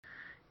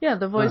Yeah,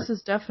 the voice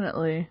is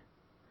definitely...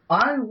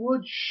 I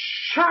would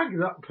shag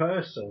that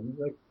person.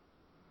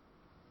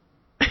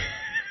 Like...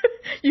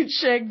 You'd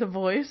shag the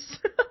voice?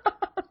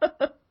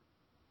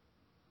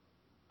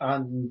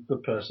 And the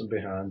person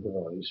behind the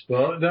voice.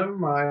 But never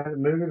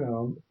mind, moving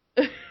on.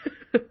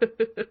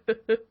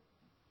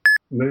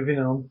 Moving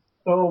on.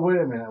 Oh, wait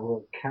a minute,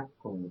 we're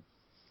Catapult.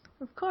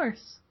 Of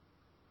course.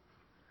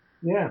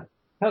 Yeah.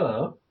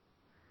 Hello.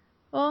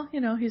 Well,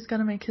 you know, he's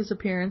gonna make his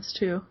appearance,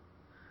 too.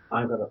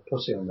 I've got a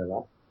pussy on my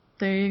lap.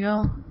 There you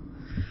go.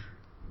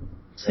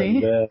 See?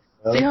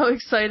 See how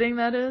exciting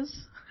that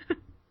is?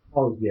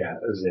 Oh, yeah,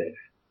 as if.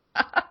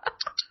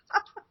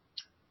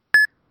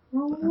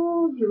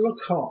 Oh, you look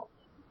hot.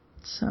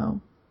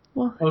 So,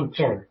 well... Oh,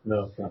 sorry.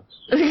 No, that's...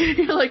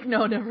 You're like,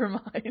 no, never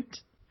mind.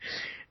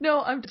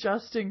 No, I'm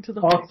adjusting to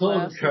the whole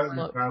close the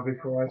curtains now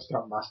before I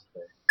start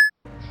masturbating.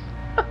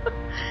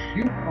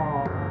 You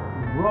are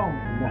wrong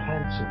in the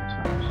head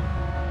sometimes.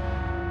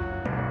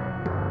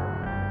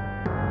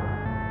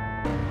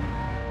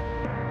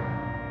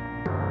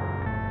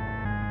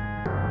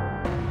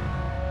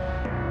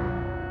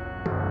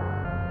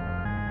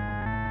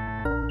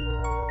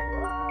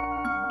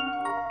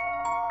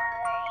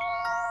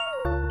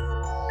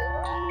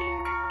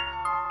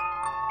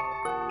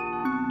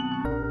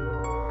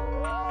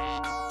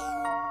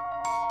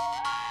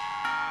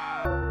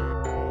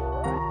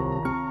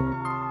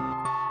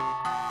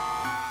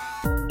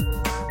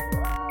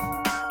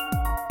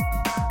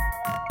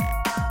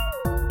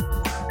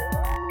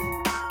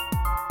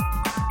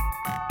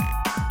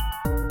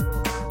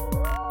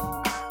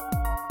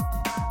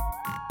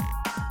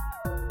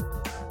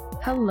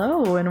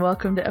 Hello, and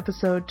welcome to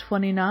episode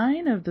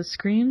 29 of the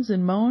Screams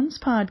and Moans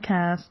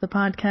podcast, the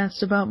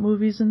podcast about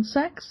movies and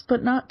sex,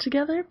 but not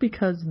together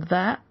because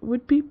that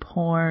would be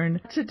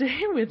porn.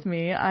 Today with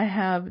me, I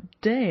have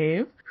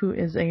Dave, who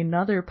is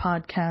another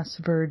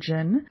podcast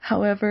virgin.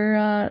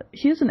 However,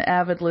 he is an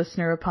avid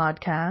listener of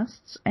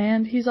podcasts,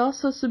 and he's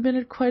also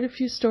submitted quite a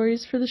few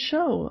stories for the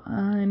show,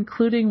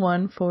 including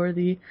one for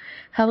the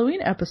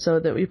Halloween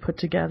episode that we put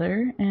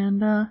together.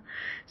 And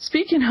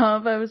speaking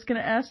of, I was going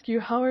to ask you,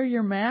 how are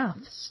your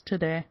maths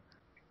today?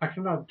 I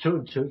can add 2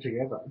 and 2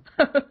 together.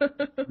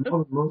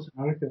 Most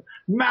American.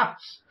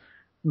 Maths!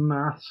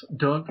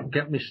 Don't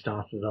get me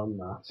started on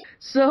that.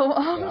 So,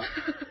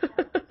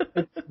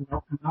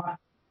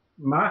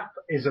 Math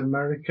is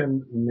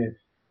American myth.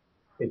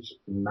 It's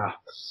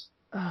maths.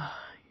 Oh,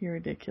 you're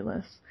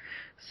ridiculous.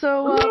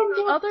 So,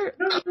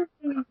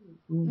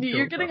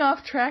 you're getting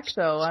off track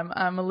though.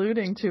 I'm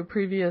alluding to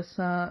previous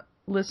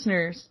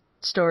listeners'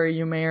 story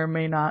you may or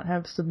may not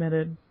have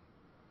submitted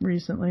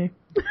recently.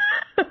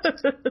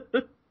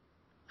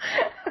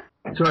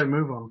 Sorry,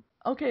 move on.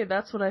 Okay,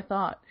 that's what I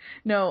thought.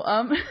 No,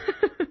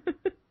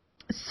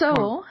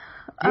 so,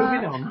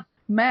 moving on.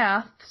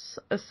 Maths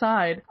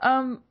aside,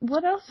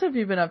 what else have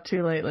you been up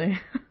to lately?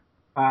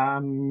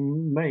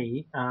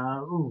 Me,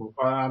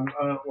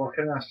 what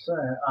can I say?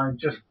 I've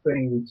just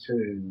been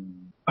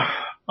to...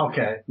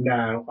 Okay,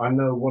 now, I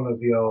know one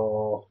of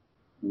your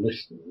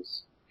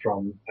listeners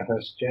from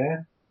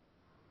FSJ.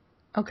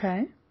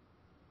 Okay.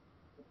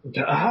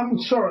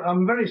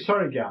 I'm very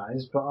sorry,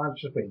 guys, but I've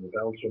just been to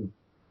Belgium.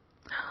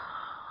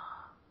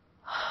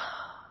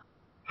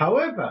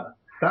 However,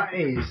 that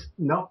is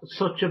not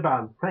such a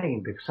bad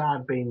thing because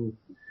I've been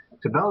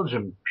to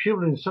Belgium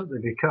purely and simply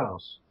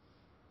because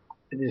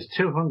it is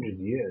 200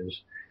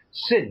 years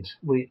since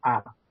we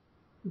are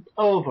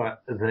over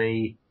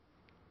the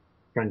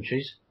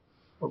Frenchies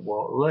at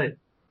Waterloo.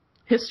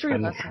 History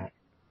lesson.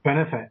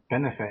 Benefit.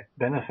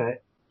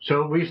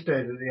 So we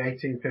stayed at the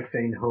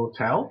 1815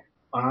 hotel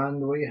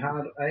and we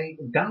had a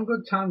damn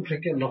good time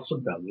drinking lots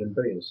of Belgian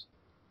beers.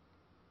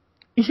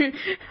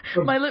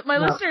 My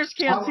listeners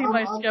can't see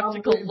my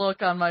skeptical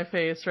look on my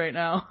face right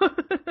now.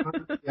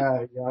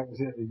 yeah,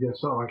 you're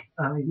sort of like,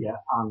 oh yeah,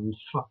 I'm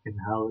fucking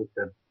hell, it's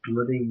the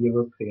bloody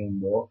European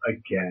war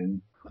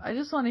again. I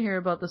just want to hear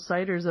about the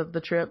ciders of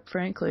the trip,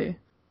 frankly.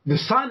 The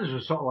ciders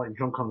are sort of like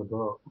drunk on the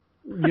boat.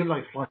 You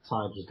like flat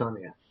ciders, don't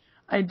you?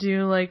 I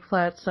do like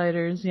flat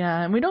ciders,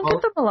 yeah, and we don't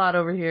get them a lot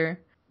over here.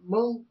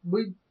 Well,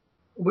 we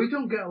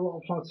don't get a lot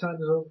of flat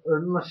ciders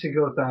unless you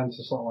go down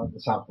to sort of like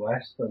the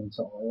southwest and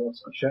sort of all that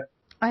sort of shit.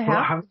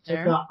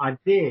 I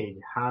did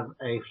have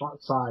a flat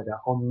cider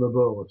on the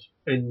boat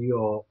in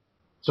your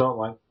sort of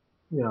like,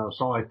 you know,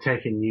 sort of like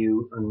taking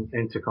you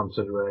into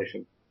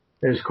consideration.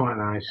 It was quite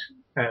nice.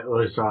 It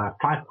was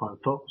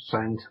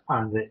 5.4%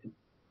 and it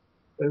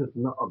was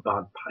not a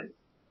bad pint.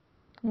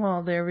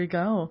 Well, there we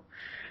go.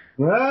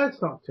 Well,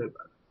 it's not too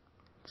bad.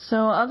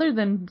 So other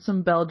than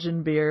some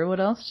Belgian beer,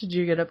 what else did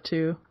you get up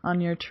to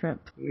on your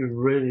trip? You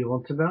really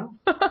want to know?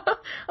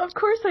 Of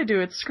course I do.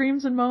 It's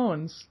Screams and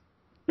Moans.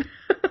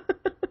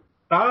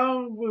 Do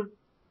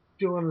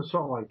you want to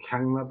sort of like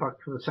hang that back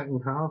for the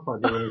second half, or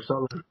do you want to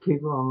sort of like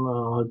keep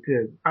on?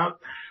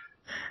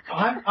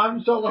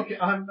 I'm sort of like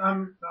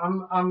I'm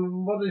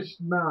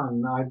modest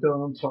man. I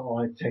don't sort of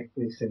like take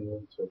these things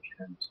into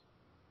account.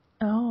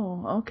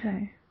 Oh,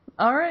 okay.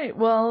 All right.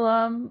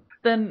 Well,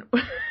 then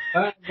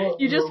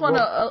You just want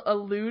to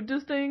allude to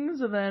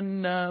things and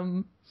then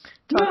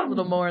talk a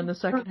little more in the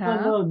second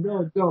half?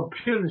 No,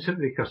 purely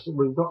simply because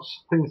we've got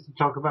things to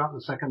talk about in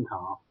the second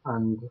half,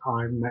 and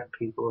I met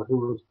people who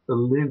would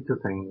allude to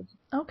things.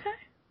 Okay.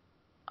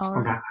 All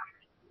right. About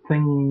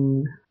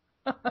things.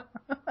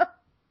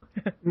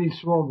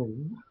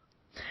 Reswarming.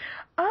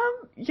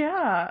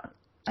 Yeah,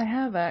 I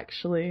have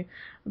actually.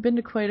 I've been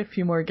to quite a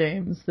few more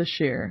games this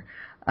year.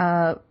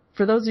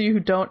 For those of you who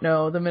don't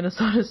know, the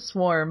Minnesota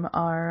Swarm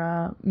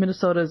are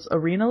Minnesota's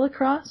arena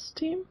lacrosse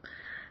team.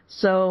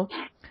 So,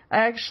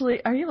 are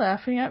you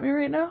laughing at me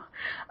right now?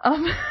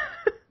 No.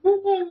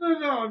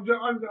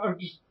 I'm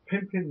just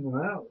pimping them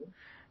out.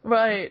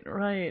 Right.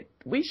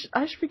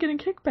 I should be getting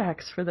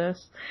kickbacks for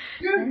this.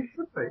 Yeah, you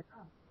should be.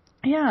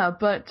 Yeah,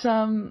 but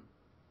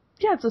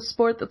it's a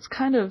sport that's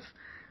kind of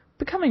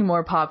becoming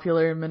more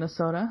popular in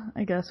Minnesota,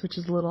 I guess, which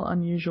is a little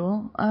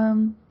unusual.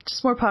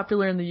 Just more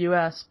popular in the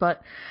U.S.,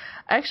 but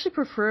I actually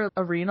prefer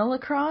arena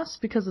lacrosse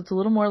because it's a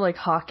little more like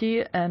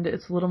hockey and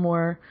it's a little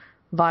more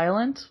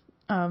violent.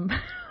 One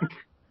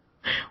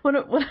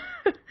of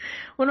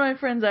my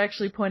friends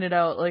actually pointed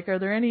out, like, are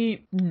there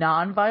any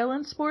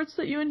non-violent sports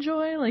that you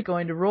enjoy? Like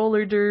going to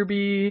roller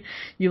derby,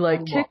 you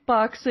like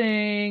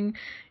kickboxing,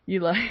 you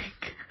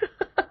like...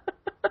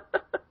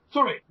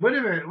 Sorry, wait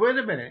a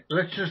minute.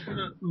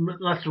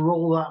 Let's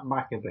roll that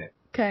back a bit.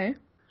 Okay.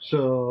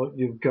 So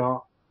you've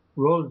got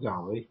roller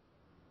derby.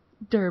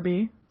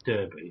 Derby.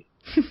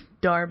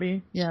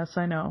 Derby. Yes,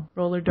 I know.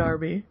 Roller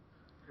derby.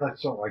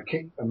 That's sort of like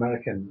kick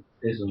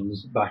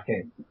Americanisms back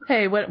in.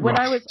 Hey, when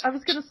I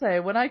was gonna say,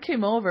 when I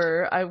came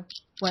over, I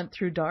went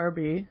through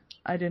derby.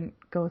 I didn't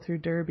go through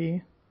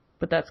derby,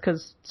 but that's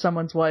because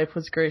someone's wife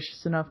was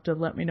gracious enough to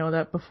let me know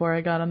that before I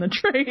got on the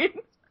train.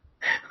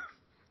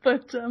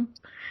 But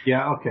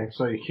yeah, okay.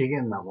 So you're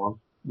kicking that one,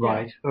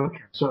 right? Yeah.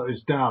 Okay. So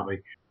it's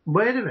derby.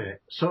 Wait a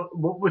minute. So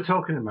what we're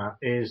talking about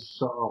is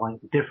sort of like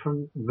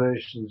different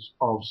versions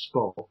of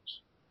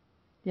sports.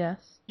 Yes.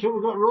 So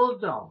we've got roller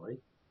derby.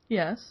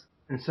 Yes.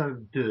 Instead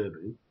of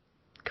derby.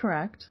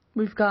 Correct.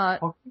 We've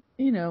got,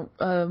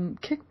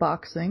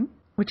 kickboxing,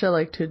 which I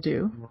like to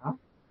do. Yeah.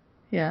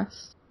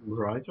 Yes.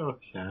 Right,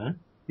 okay.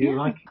 You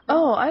like it?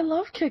 Oh, I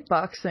love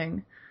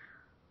kickboxing.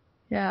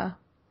 Yeah.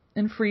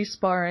 And free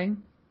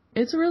sparring.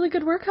 It's a really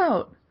good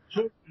workout.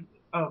 So,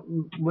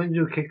 when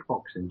you do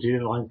kickboxing, do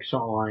you like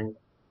sort of like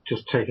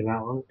just taking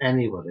out on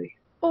anybody?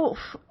 Oh,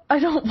 I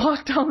don't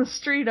walk down the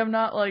street. I'm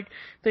not like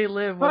they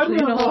live with,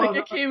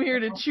 I came here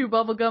to chew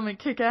bubblegum and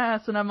kick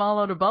ass and I'm all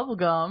out of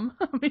bubblegum.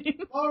 I mean...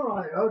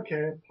 Alright,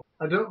 okay.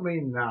 I don't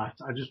mean that.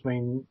 I just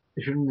mean,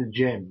 if you're in the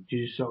gym, do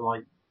you sort of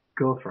like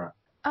go for it?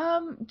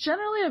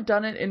 Generally I've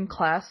done it in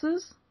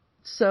classes.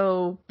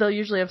 So they'll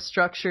usually have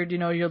structured,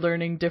 you're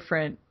learning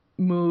different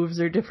moves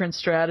or different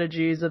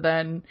strategies, and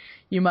then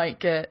you might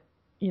get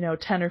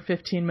 10 or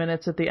 15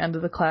 minutes at the end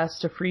of the class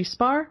to free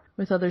spar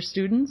with other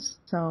students.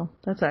 So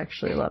that's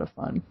actually a lot of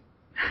fun.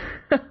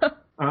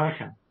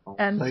 Okay.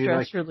 And so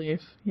stress relief,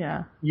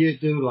 yeah. You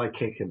do like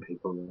kicking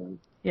people then?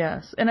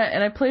 Yes, and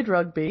I played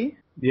rugby.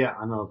 Yeah,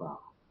 I know that.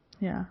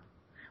 Yeah.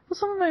 Well,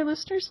 some of my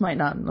listeners might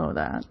not know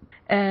that.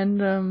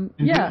 And,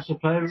 you also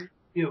play,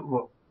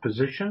 what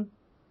position?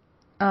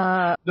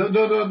 No.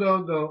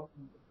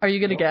 Are you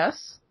going to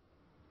guess?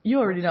 You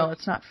already know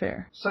it's not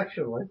fair.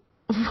 Sexually.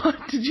 What?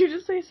 Did you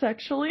just say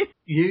sexually?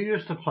 You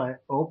used to play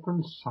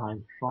open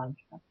side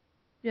flanker.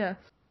 Yes.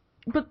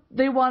 But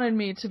they wanted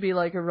me to be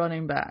like a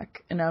running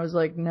back, and I was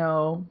like,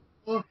 no.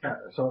 Okay,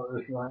 so it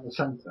was like the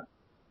center.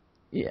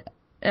 Yeah.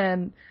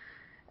 And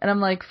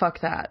I'm like, fuck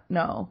that,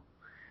 no.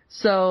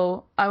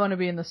 So I want to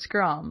be in the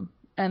scrum.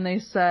 And they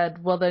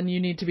said, well, then you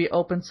need to be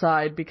open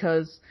side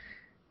because...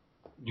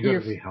 You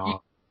gotta be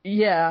hard.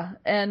 Yeah,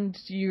 and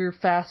you're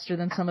faster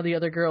than some of the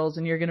other girls,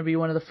 and you're going to be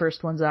one of the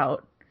first ones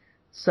out.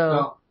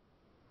 So...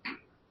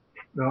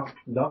 No,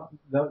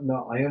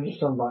 I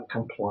understand that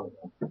completely.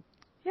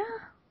 Yeah.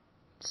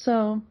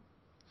 So,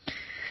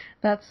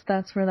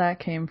 that's where that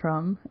came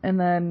from. And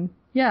then,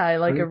 I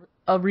like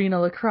arena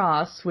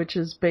lacrosse, which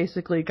is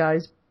basically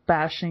guys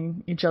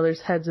bashing each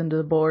other's heads into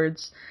the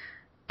boards.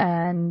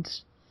 And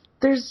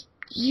there's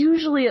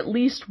usually at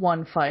least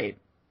one fight.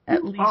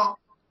 At least.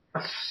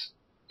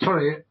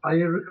 Sorry, are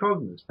you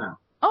recording this now?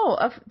 Oh,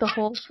 the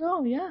whole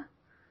show, yeah.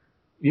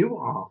 You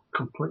are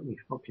completely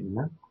fucking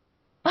mental.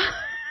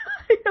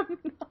 I am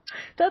not.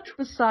 That's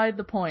beside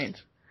the point.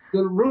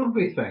 The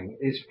rugby thing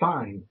is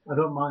fine. I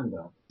don't mind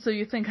that. So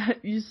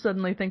you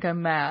suddenly think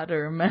I'm mad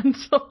or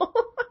mental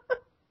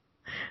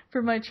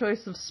for my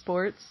choice of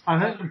sports? I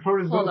heard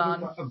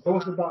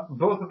both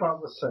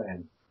about the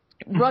same.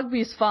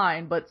 Rugby's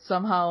fine, but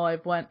somehow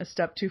I've went a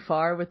step too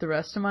far with the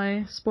rest of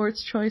my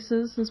sports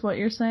choices, is what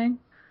you're saying?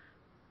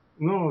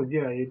 No,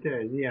 yeah, you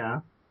did,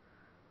 yeah.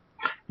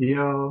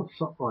 You're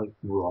sort of like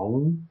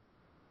wrong.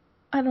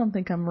 I don't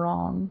think I'm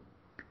wrong.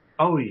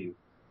 Oh, you.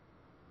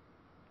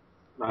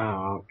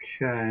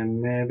 Okay,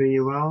 maybe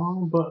you are,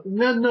 but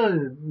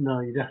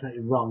no, you're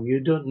definitely wrong. You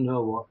don't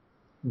know what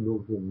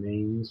rugby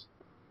means.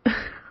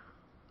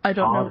 I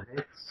don't know.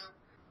 Hits.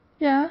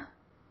 Yeah.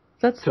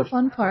 That's the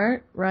fun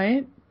part,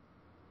 right?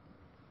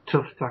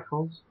 Tough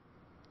tackles.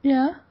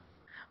 Yeah.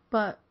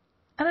 But,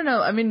 I don't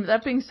know. I mean,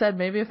 that being said,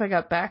 maybe if I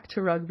got back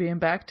to rugby and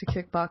back to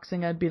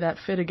kickboxing, I'd be that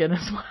fit again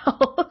as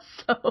well.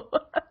 So,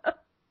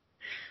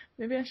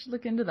 maybe I should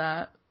look into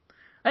that.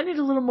 I need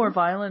a little more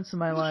violence in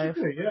my life.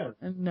 Yeah.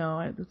 And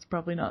no, that's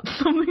probably not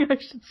something I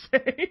should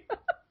say.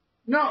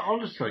 No,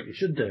 honestly, you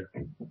should do.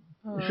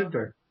 You should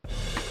do.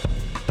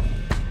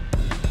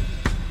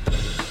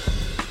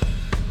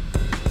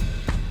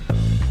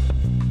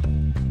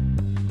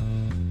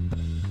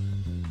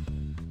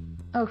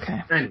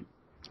 Okay.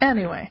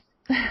 Anyway.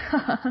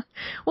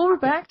 Well, we're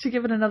back to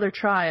give it another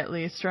try at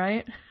least,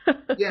 right?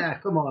 Yeah,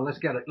 come on, let's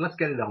get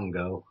it on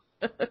go.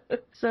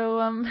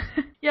 So,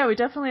 yeah, we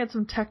definitely had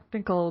some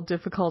technical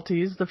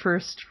difficulties the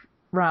first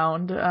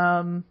round,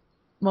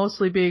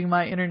 mostly being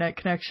my internet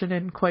connection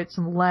and quite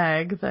some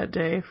lag that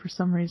day for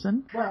some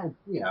reason. Well,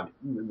 yeah,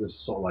 it was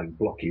sort of like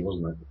blocky,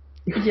 wasn't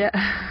it?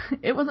 Yeah,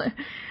 it wasn't.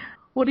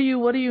 What do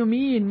you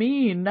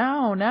mean?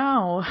 Now.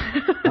 Now.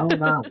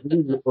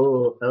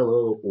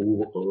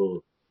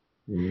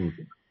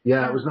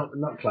 Yeah, it was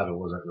not clever,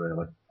 was it,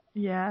 really?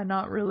 Yeah,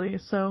 not really.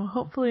 So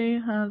hopefully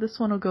this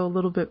one will go a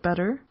little bit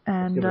better,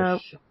 and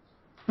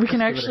we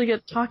can actually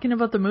get talking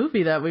about the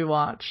movie that we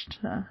watched.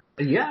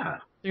 Yeah.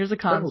 There's a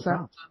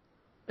concept.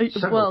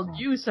 Several times.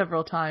 You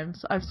several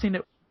times. I've seen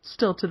it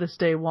still to this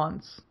day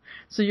once.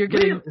 So you're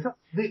getting...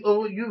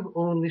 Really? You've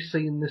only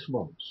seen this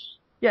once?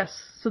 Yes.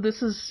 So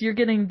you're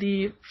getting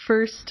the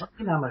first...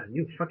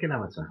 You fucking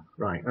amateur.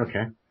 Right,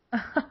 okay.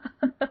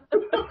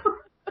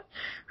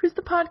 Who's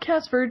the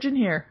podcast virgin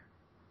here?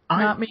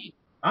 Not me.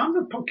 I'm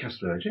the podcast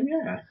virgin,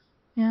 yeah.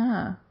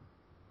 Yeah.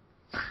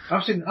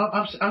 I've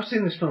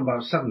seen this film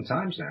about 7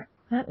 times now.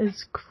 That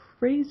is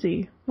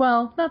crazy.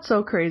 Well, not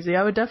so crazy.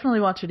 I would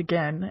definitely watch it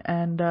again.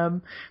 And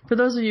for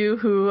those of you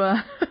who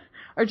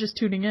are just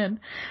tuning in,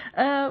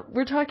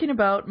 we're talking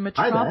about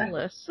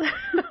Metropolis.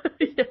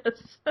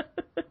 Yes.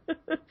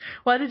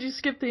 Why did you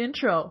skip the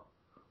intro?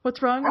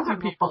 What's wrong with you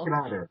people? No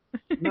fucking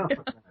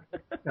idea.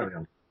 Carry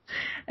on.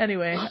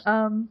 Anyway,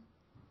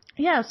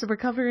 yeah, so we're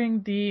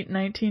covering the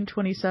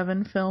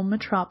 1927 film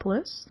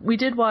Metropolis. We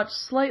did watch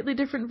slightly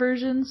different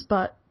versions,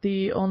 but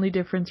the only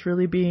difference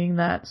really being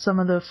that some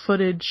of the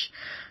footage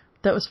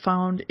that was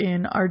found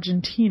in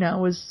Argentina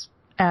was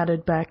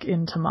added back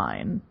into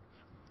mine.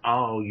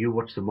 Oh, you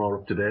watched the more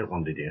up-to-date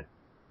one, did you?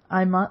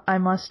 I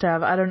must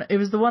have. I don't know. It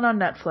was the one on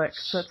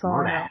Netflix. That's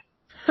all I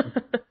know.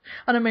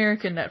 On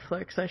American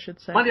Netflix, I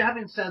should say. Well, you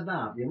haven't said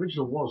that. The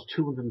original was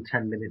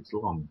 210 minutes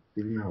long.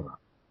 Did you know that?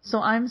 So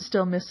I'm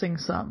still missing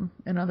some,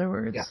 in other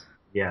words.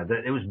 Yeah,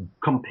 it was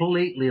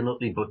completely and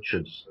utterly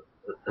butchered.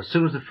 As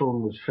soon as the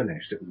film was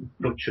finished, it was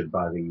butchered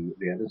by the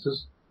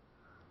editors.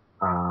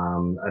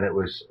 And it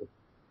was...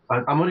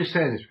 I'm only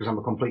saying this because I'm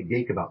a complete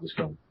geek about this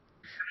film.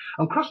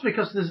 I'm cross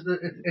because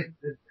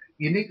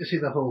you need to see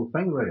the whole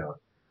thing, really.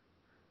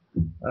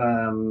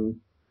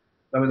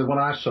 I mean, the one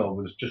I saw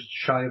was just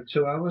shy of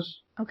 2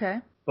 hours. Okay.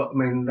 But, I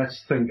mean,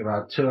 let's think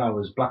about 2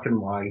 hours, black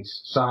and white,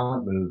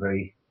 silent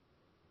movie.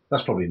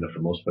 That's probably enough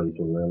for most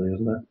people, really,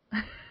 isn't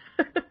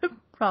it?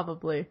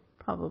 Probably.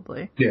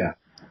 Yeah.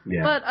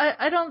 But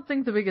I don't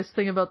think the biggest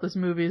thing about this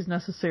movie is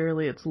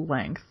necessarily its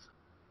length.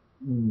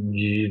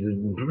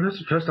 That's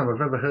the first time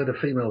I've ever heard a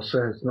female say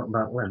it's not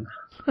about length.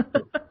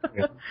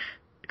 Yeah.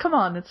 Come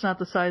on, it's not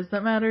the size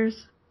that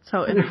matters. It's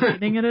how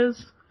entertaining it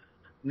is.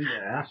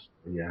 Yeah,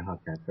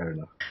 okay, fair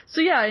enough.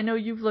 So yeah, I know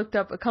you've looked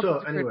up a couple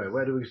of anyway,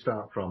 where do we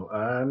start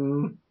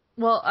from?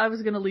 Well, I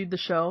was going to lead the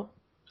show.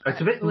 It's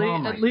a bit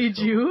Marmite. And lead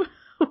you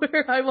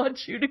where I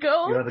want you to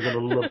go. You're either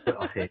going to love it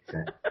or hate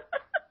it.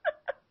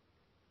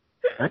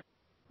 Right?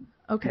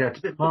 Okay. Yeah,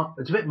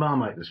 it's a bit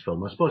Marmite, this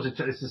film. I suppose it's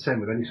the same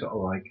with any sort of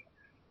like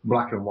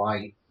black and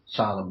white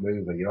silent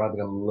movie. You're either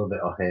going to love it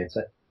or hate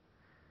it.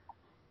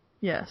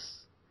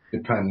 Yes.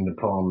 Depending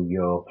upon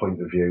your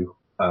point of view.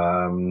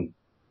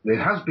 It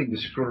has been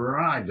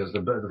described as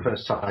the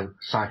first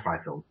sci-fi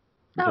film.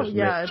 Oh,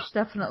 yeah, it's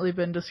definitely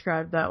been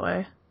described that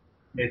way.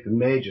 It's a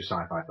major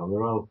sci-fi film.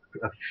 There are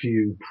a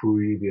few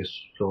previous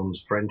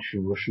films, French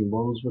and Russian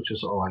ones, which are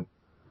sort of like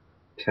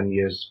 10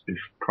 years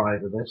prior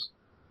to this.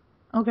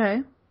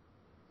 Okay.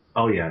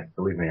 Oh, yeah,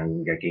 believe me, I'm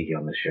going to get geeky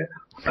on this shit.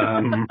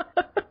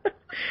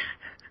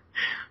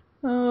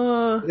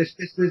 This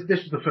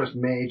was the first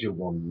major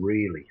one,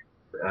 really.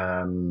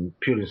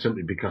 Purely and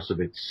simply because of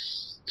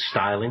its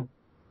styling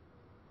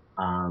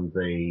and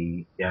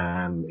the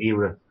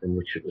era in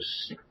which it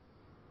was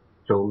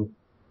filmed.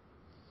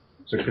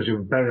 So, because you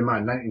bear in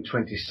mind,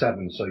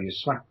 1927, so you're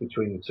smack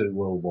between the two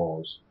world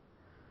wars,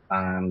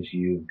 and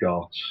you've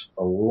got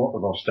a lot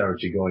of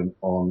austerity going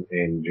on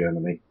in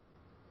Germany.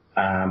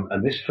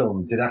 And this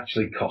film did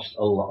actually cost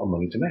a lot of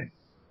money to make.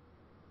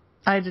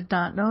 I did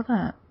not know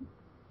that.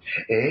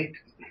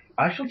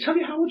 I shall tell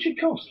you how much it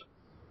cost.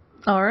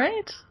 All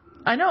right.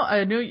 I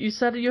knew you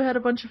said you had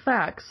a bunch of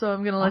facts, so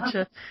I'm going to let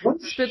you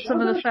spit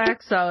some of the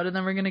facts out, and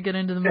then we're going to get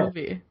into the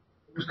movie.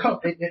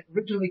 It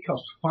originally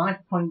cost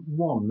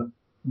 5.1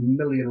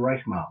 million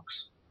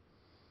Reichmarks.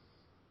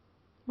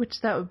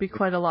 Which that would be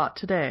quite a lot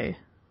today.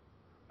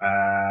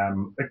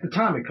 At the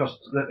time, it cost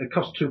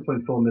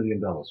 $2.4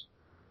 million.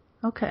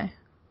 Okay.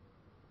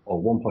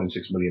 Or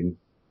 1.6 million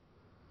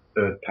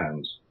Earth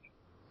pounds.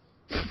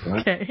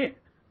 Right? Okay.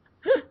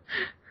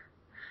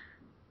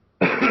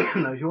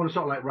 Now, if you want to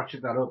sort of like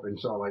ratchet that up in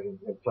sort of like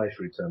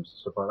inflationary terms and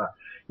stuff like that,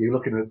 you're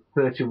looking at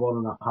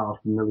 $31.5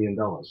 million.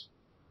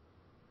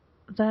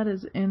 That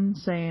is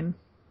insane.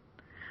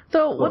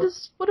 So, what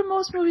do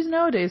most movies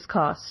nowadays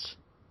cost?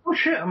 Oh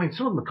shit! I mean,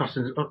 some of them are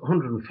costing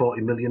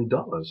 $140 million.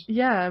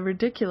 Yeah,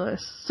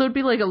 ridiculous. So it'd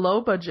be like a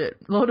low to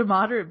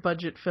moderate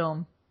budget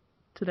film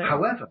today.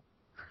 However,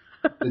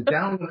 the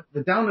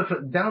downer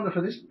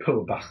for this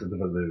poor bastard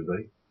of a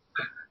movie,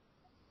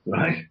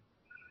 right?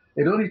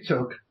 It only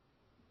took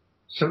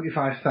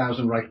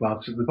 75,000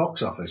 Reichmarks at the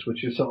box office,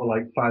 which is sort of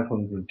like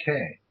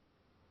 500k.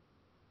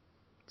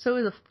 So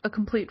it was a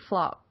complete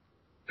flop.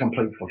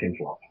 Complete fucking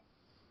flop.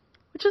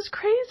 Which is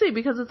crazy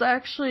because it's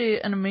actually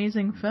an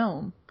amazing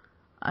film,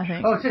 I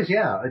think. Oh, it is,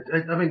 yeah.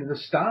 I mean, the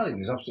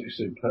styling is absolutely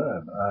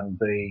superb, and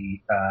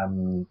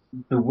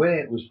the way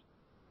it was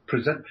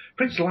presented.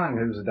 Fritz Lang,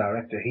 who was the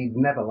director, he'd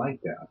never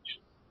liked it,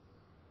 actually.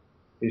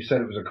 He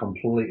said it was a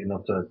complete and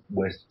utter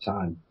waste of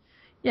time.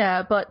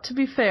 Yeah, but to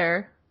be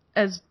fair,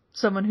 as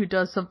someone who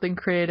does something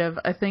creative,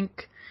 I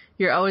think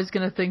you're always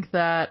going to think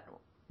that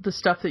the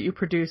stuff that you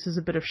produce is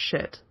a bit of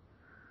shit.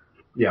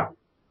 Yeah.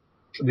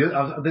 The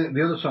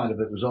other side of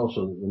it was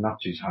also that the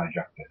Nazis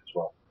hijacked it as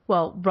well.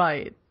 Well,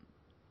 right.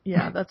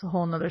 Yeah, that's a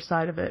whole other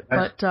side of it.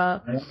 There's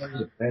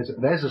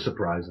a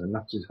surprise. The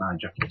Nazis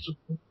hijacked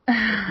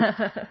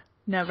something.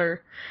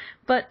 Never.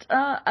 But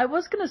I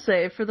was going to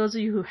say, for those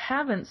of you who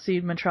haven't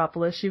seen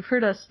Metropolis, you've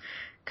heard us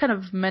kind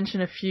of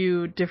mention a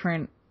few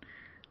different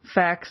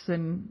facts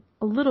and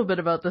a little bit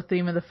about the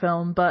theme of the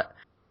film, but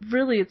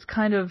really it's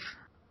kind of,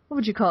 what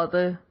would you call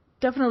it,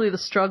 definitely the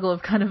struggle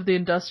of kind of the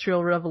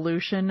Industrial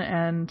Revolution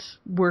and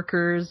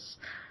workers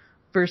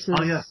versus,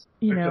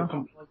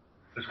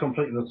 It's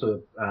completely not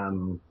a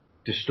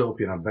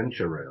dystopian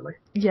adventure, really.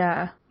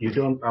 Yeah.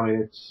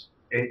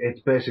 It's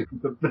basically,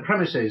 the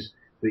premise is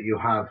that you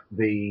have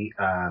the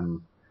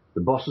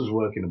bosses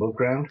working above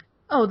ground.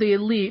 Oh, the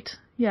elite,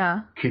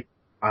 yeah.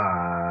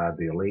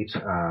 The elite,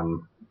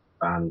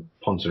 and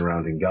pouncing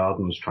around in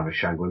gardens, trying to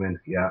shag women.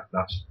 Yeah,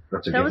 that's a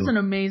given. That was an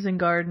amazing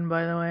garden,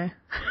 by the way.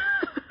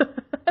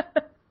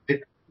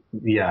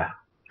 Yeah.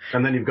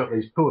 And then you've got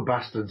these poor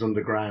bastards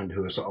underground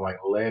who are sort of like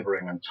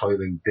labouring and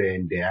toiling day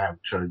in, day out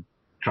to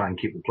try and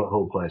keep the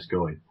whole place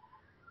going.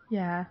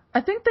 Yeah.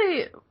 I think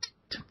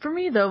for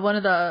me though, one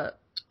of the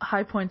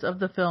high points of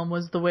the film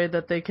was the way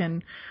that they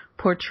can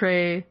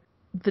portray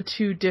the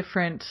two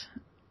different,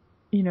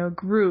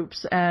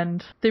 groups,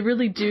 and they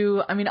really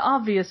do. I mean,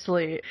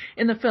 obviously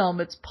in the film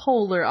it's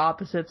polar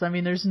opposites. I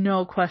mean, there's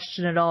no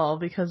question at all,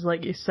 because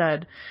like you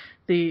said,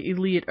 the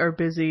elite are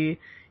busy,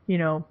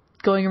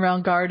 going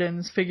around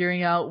gardens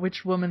figuring out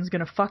which woman's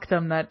gonna fuck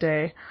them that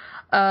day,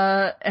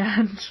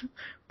 and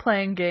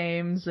playing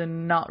games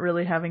and not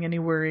really having any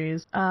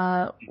worries,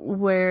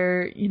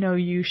 where,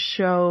 you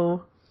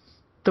show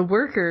the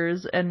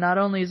workers, and not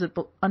only is it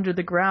under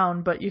the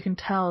ground, but you can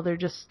tell they're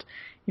just,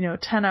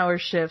 10-hour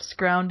shifts,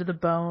 ground to the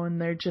bone.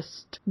 They're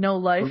just no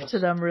life to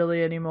them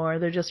really anymore.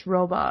 They're just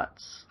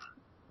robots,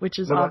 which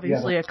is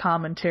obviously a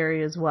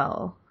commentary as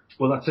well.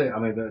 Well, that's it. I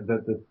mean,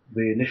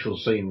 the initial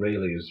scene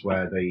really is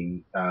where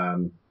the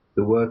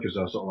workers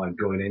are sort of like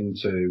going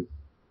into.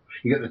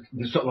 You get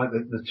the sort of like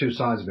the two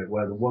sides of it,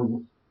 where the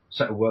one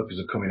set of workers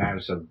are coming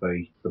out of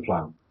the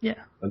plant, yeah,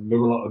 and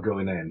another lot are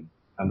going in,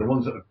 and the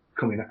ones that are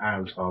coming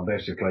out are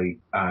basically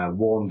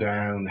worn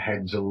down,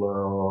 heads are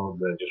low,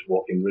 they're just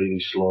walking really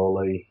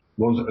slowly.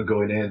 The ones that are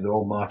going in, they're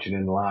all marching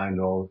in line,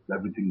 or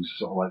everything's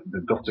sort of like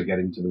they've got to get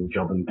into the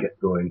job and get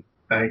going.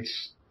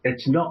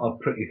 It's not a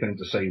pretty thing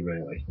to see,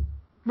 really.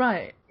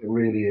 Right. It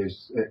really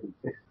is.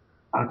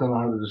 I don't know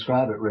how to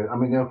describe it, really. I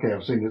mean, okay,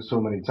 I've seen it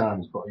so many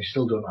times, but I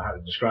still don't know how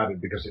to describe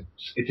it, because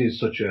it is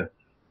such a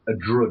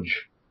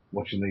drudge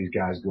watching these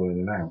guys go in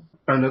and out.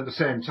 And at the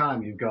same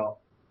time, you've got,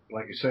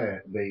 like you say,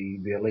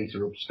 the elite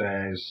are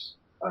upstairs,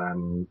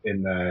 in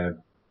the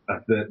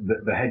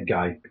head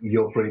guy,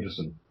 Jo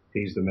Fredersen.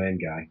 He's the main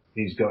guy.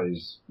 He's got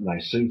his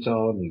nice suit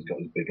on, he's got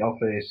his big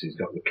office, he's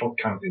got the clock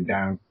counting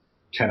down,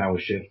 10-hour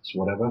shifts,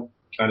 whatever.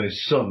 And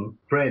his son,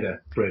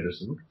 Freder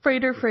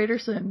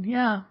Fredersen,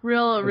 yeah.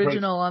 Real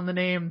original on the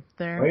name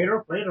there.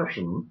 Freder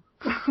Fredersen.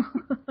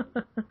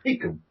 He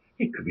could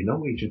be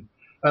Norwegian.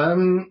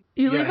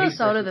 You leave us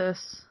out of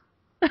this.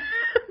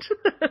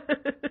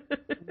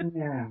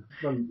 Yeah.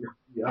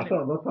 I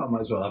thought I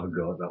might as well have a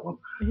go at that one.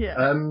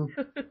 Yeah.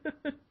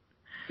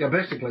 Yeah,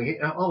 basically,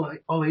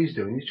 all he's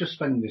doing is just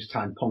spending his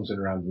time pouncing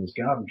around in his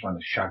garden trying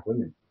to shag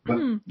women.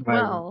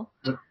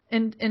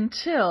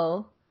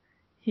 Until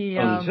he...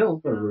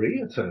 until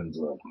Maria turns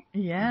up.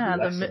 Yeah,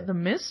 the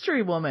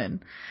mystery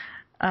woman.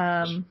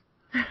 Surrounded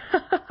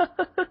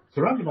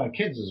by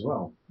kids as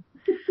well.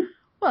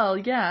 Well,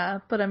 yeah,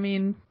 but I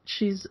mean,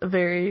 she's a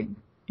very,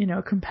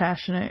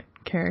 compassionate,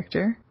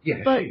 character.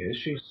 Yeah, but she is.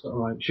 She's sort of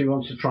like, she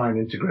wants to try and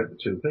integrate the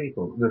two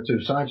people, the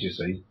two sides, you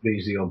see.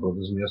 These are your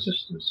brothers and your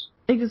sisters.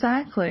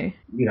 Exactly.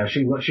 You know,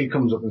 she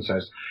comes up and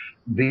says,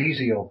 these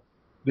are your...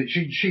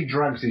 She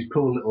drags these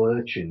poor little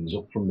urchins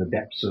up from the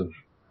depths of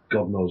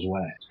God knows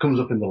where. Comes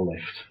up in the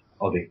lift,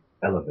 or the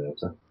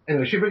elevator.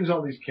 Anyway, she brings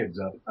all these kids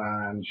up,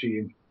 and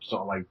she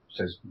sort of like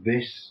says,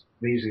 these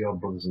are your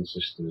brothers and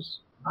sisters.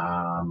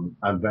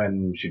 And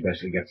then she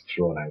basically gets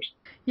thrown out.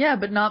 Yeah,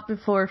 but not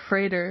before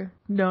Frater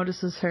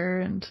notices her,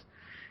 and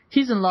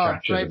he's in love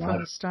right from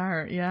the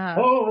start, yeah.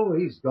 Oh,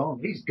 he's gone.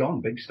 He's gone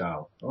big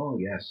style. Oh,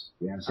 yes.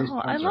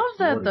 I love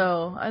that,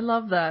 though. I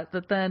love that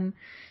then,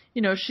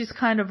 you know, she's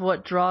kind of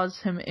what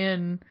draws him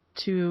in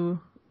to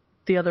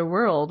the other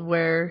world,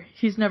 where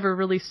he's never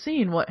really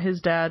seen what his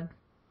dad,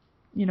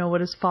 you know, what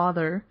his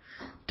father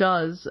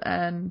does,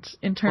 and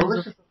in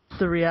terms of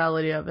the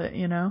reality of it,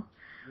 you know?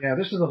 Yeah,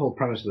 this is the whole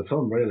premise of the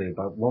film, really,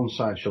 about one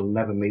side shall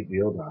never meet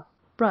the other.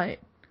 Right.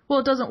 Well,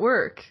 it doesn't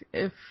work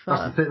if...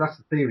 That's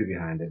the theory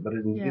behind it, but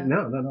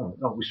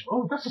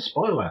no, that's a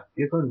spoiler.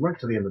 You're going right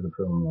to the end of the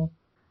film, though.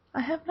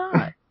 I have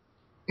not.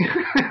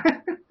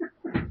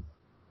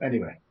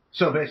 Anyway,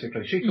 so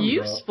basically, she comes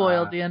You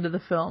spoiled the end of the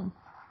film.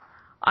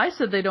 I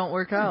said they don't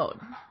work out.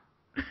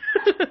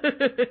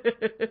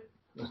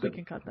 We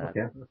can cut that.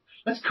 Okay.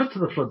 Let's cut to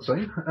the flood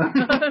scene.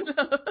 No.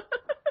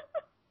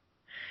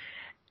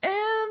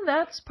 And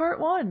that's part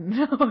one.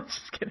 No,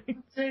 just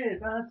kidding. That's it.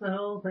 That's the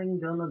whole thing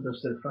done and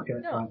dusted. Fuck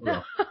it.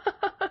 No.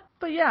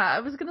 But yeah, I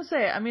was going to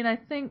say, I mean, I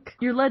think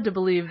you're led to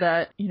believe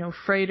that, you know,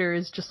 Frater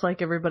is just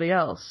like everybody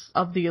else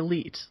of the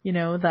elite, you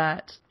know,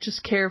 that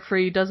just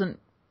carefree, doesn't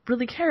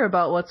really care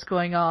about what's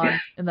going on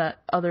in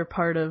that other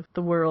part of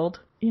the world,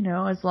 you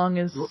know, as long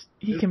as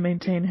he can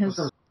maintain his...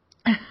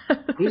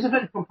 He's a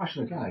very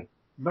compassionate guy.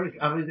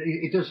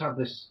 He does have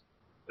this...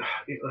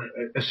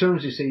 As soon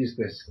as he sees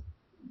this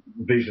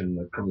vision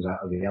that comes out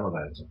of the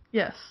elevator...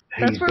 Yes,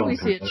 that's where we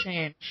see a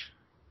change.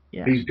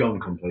 Yeah. He's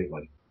gone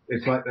completely.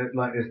 It's like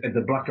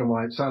the black and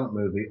white silent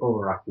movie,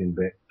 overacting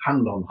bit,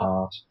 hand on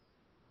heart,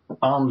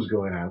 arms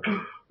going out.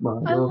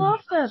 I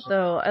love that,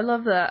 though. I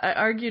love that. I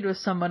argued with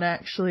someone,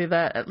 actually,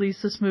 that at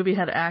least this movie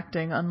had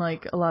acting,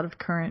 unlike a lot of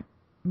current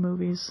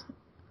movies.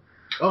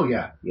 Oh,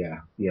 yeah.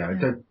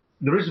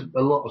 There is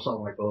a lot of sort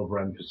of like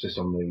overemphasis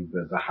on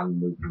the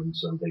hand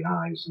movements and the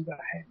eyes and the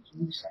heads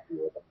and this, that, and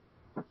the other.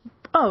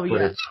 Oh,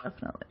 yes,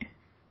 definitely.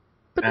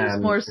 But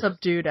there's more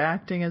subdued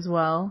acting as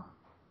well.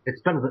 It's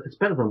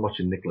better than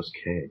watching Nicolas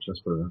Cage,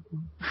 let's put it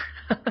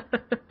that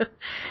way.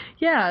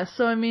 Yeah,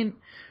 so I mean,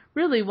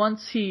 really,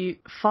 once he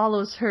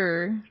follows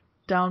her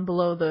down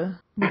below the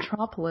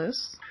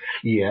metropolis.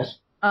 Yes.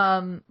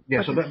 So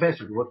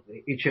basically,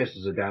 he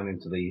chases her down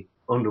into the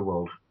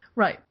underworld.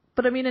 Right.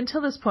 But I mean,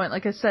 until this point,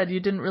 like I said, you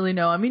didn't really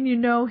know. I mean, you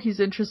know he's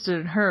interested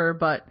in her,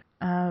 but,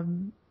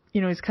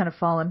 you know, he's kind of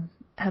fallen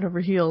head over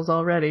heels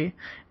already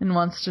and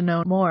wants to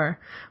know more.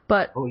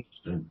 But... Oh,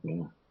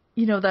 yeah.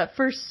 You know, that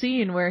first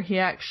scene where he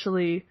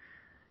actually,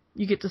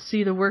 you get to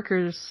see the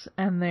workers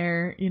and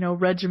their, you know,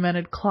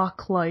 regimented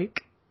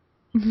clock-like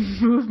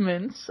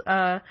movements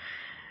on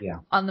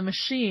the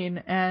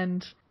machine.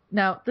 And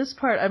now, this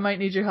part I might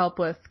need your help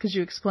with, because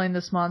you explained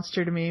this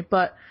monster to me,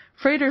 but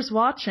Frater's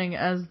watching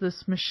as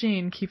this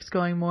machine keeps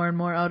going more and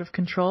more out of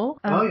control.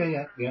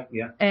 Yeah.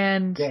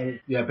 And...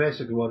 Yeah,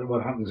 basically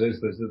what happens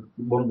is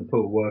one of the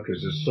poor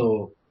workers is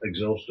so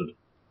exhausted,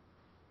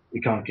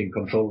 he can't keep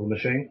control of the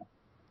machine.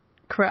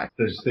 Correct.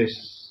 There's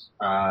this,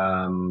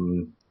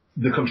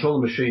 the control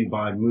the machine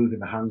by moving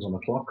the hands on the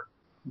clock,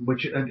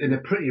 which in a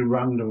pretty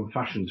random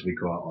fashion, to be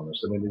quite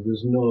honest. I mean,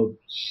 there's no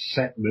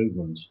set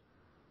movement.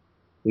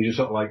 You just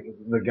sort of like,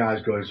 the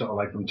guy's going sort of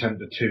like from 10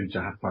 to 2 to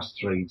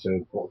 3:30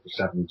 to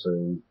 4:45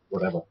 to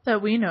whatever.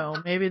 That we know.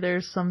 Maybe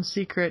there's some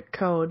secret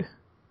code.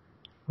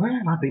 Well,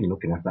 I've been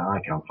looking at that.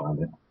 I can't find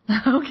it.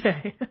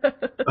 Okay.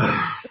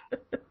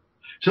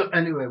 So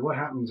anyway, what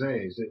happens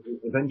is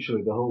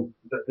eventually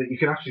that you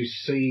can actually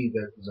see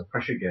that there's a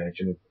pressure gauge,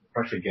 and the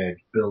pressure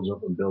gauge builds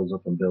up and builds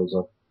up and builds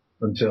up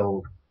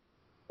until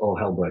all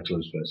hell breaks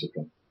loose,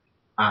 basically.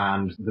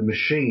 And the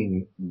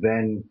machine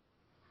then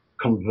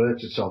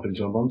converts itself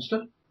into a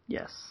monster.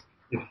 Yes.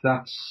 If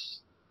that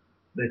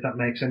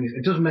makes any,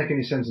 it doesn't make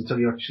any sense until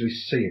you actually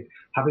see it.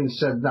 Having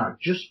said that,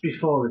 just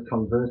before it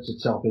converts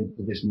itself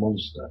into this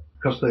monster,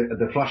 because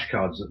the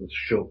flashcards that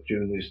show up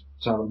during these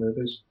silent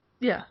movies.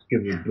 Yeah.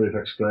 Give you a brief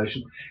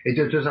explanation. It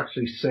does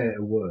actually say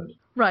a word.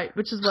 Right,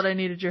 which is what I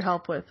needed your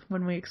help with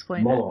when we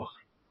explained Moloch.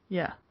 it.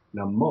 Yeah.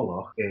 Now,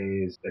 Moloch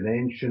is an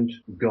ancient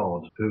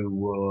god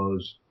who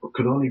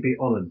could only be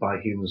honoured by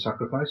human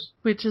sacrifice.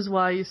 Which is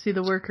why you see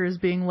the workers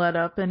being led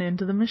up and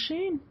into the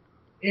machine.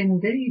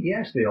 Indeed,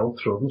 yes. They all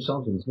throw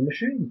themselves into the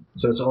machine.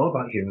 So it's all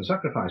about human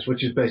sacrifice,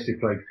 which is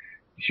basically like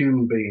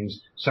human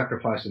beings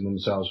sacrificing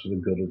themselves for the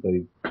good of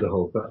the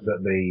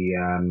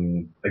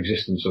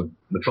existence of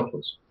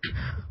Metropolis.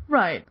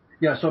 Right.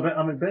 Yeah, so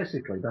I mean,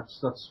 basically, that's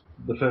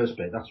the first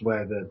bit. That's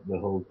where the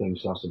whole thing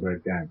starts to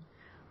break down.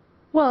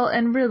 Well,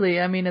 and really,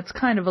 I mean, it's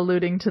kind of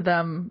alluding to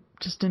them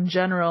just in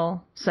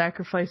general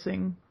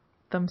sacrificing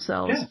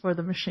themselves for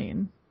the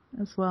machine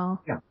as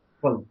well. Yeah.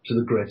 Well, to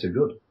the greater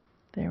good.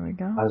 There we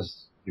go.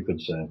 As you could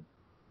say.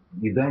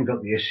 You then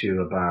got the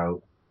issue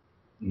about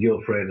Yo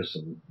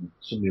Fredersen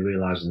suddenly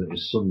realising that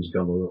his son's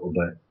gone a little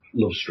bit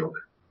love-struck.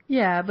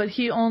 Yeah, but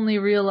he only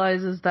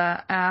realizes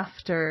that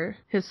after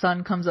his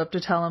son comes up to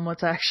tell him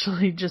what's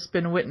actually just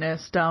been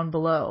witnessed down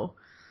below.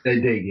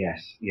 Indeed,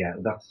 yes. Yeah,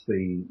 that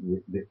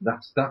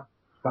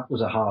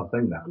was a hard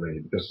thing, that really,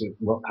 because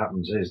what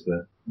happens is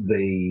that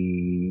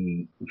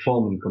the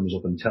foreman comes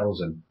up and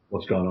tells him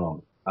what's going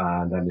on.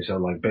 And then he's sort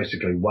of like,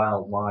 basically, why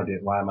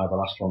am I the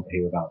last one to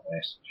hear about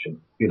this?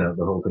 You know,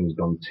 the whole thing's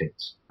gone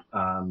tits.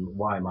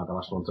 Why am I the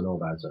last one to know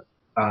about it?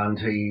 And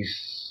he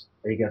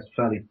gets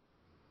fairly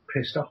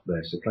pissed off,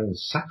 basically, and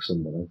sacks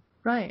somebody.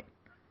 Right.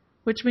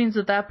 Which means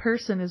that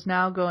person is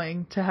now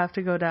going to have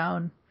to go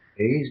down.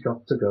 He's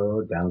got to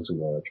go down to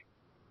work.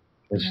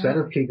 Instead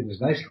of keeping his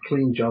nice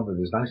clean job with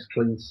his nice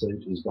clean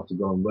suit, he's got to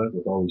go and work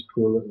with all these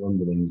poor little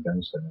underlings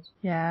downstairs.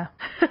 Yeah.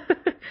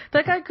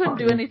 That guy couldn't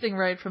do anything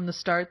right from the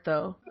start,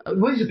 though.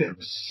 Well, he's a bit of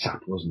a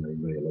sap, wasn't he,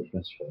 really?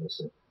 Let's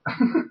face it.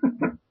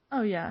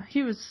 Oh, yeah.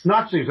 He was... No,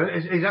 actually,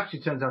 he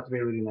actually turns out to be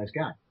a really nice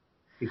guy.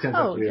 He turns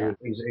out to be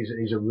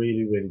he's a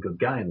really, really good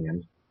guy in the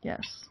end.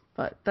 Yes,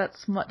 but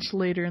that's much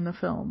later in the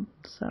film.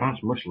 So.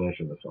 That's much later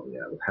in the film, yeah.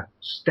 We're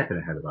stepping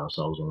ahead of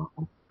ourselves on that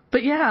one.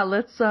 But yeah,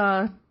 let's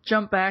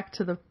jump back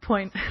to the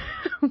point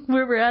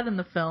where we're at in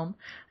the film.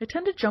 I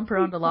tend to jump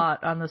around a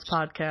lot on this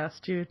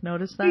podcast. Do you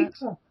notice that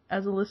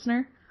as a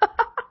listener?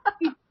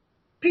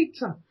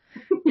 Pizza.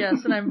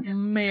 Yes, and I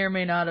may or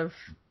may not have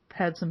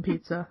had some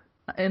pizza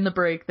in the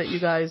break that you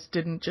guys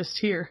didn't just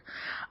hear.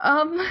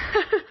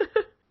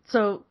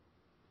 So,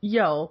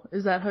 Yo,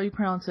 is that how you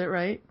pronounce it,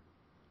 right?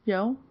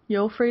 Yo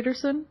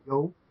Fredersen?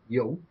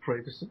 Yo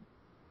Fredersen.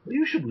 Well,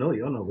 you should know,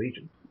 you're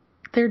Norwegian.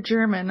 They're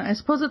German. I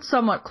suppose it's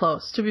somewhat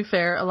close, to be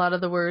fair. A lot of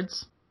the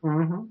words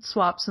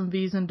swap some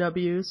V's and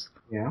W's.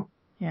 Yeah.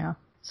 Yeah.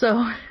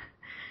 So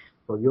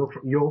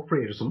Yo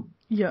Fredersen.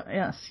 Yeah,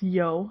 yes,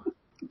 Yo.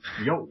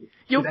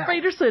 Yo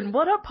Fredersen,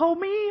 what up,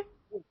 homie?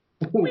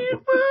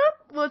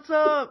 What's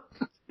up?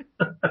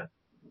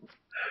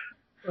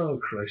 Oh,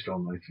 Christ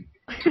almighty.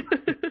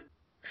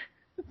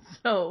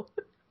 So,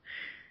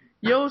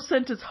 Yo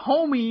sent his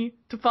homie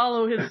to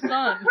follow his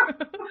son.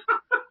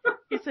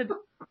 He said,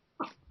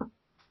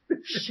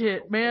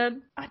 shit,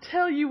 man, I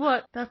tell you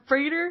what, that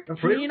freighter,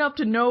 he ain't up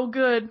to no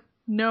good.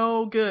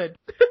 No good.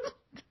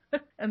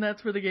 And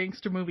that's where the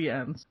gangster movie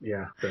ends.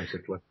 Yeah,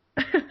 basically.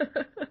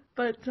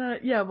 But,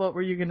 yeah, what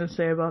were you going to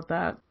say about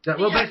that? Yeah,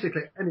 well,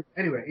 basically,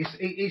 anyway,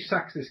 he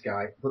sacks this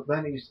guy, but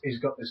then he's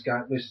got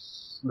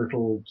this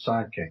little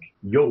sidekick.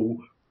 Yo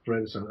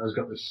Fredersen has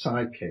got this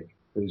sidekick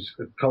he's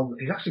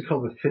actually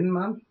called the Thin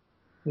Man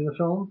in the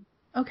film.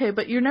 Okay,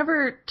 but you're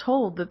never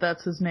told that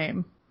that's his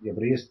name. Yeah,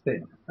 but he is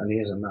thin, and he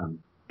is a man.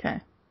 Okay,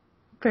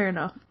 fair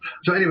enough.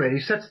 So anyway, he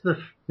sets the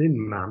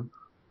Thin Man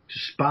to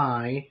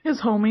spy...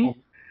 his homie.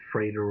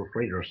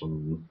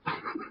 Fredersen.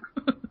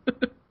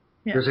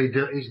 Yeah. Because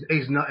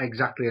he's not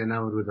exactly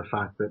enamored with the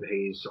fact that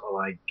he's sort of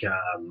like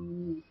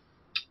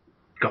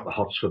got the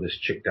hots for this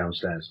chick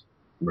downstairs,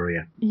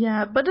 Maria.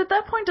 Yeah, but at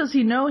that point, does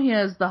he know he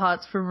has the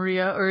hots for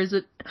Maria, or is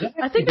it... Yeah,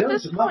 I think at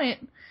this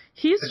point,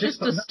 he's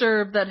just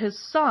disturbed that his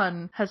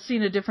son has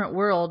seen a different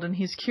world, and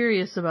he's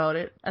curious about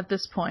it at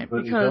this point.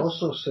 But because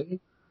he's also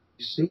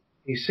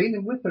he's seen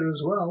him with her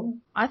as well.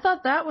 I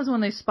thought that was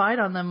when they spied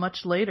on them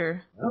much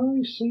later. Oh,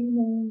 he's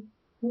seen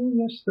her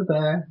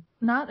yesterday.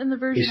 Not in the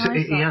version I saw.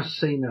 He has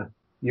seen her.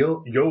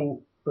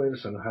 Yo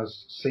person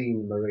has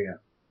seen Maria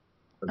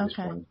at this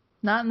point.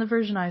 Not in the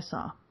version I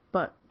saw,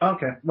 but...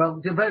 Okay, well,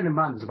 bearing in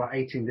mind there's about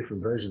 18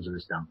 different versions of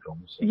this damn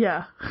film. So.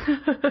 Yeah.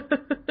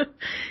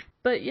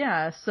 But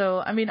yeah,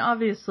 so, I mean,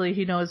 obviously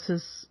he knows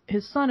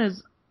his son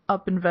is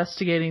up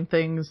investigating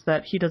things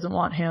that he doesn't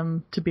want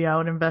him to be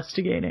out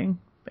investigating,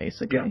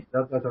 basically.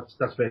 Yeah,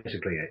 that's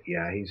basically it,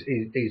 yeah.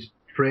 He's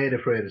afraid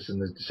of Fredersen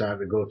has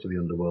decided to go to the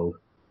underworld.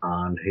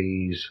 And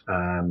he's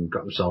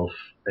got himself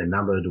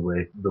enamoured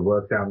with the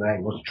work down there.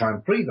 He wants to try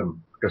and free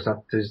them, because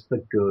that is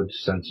the good,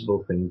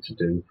 sensible thing to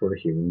do for a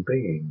human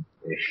being.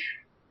 Ish.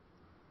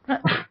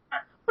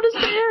 What is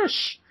the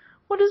ish?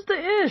 What is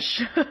the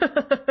ish?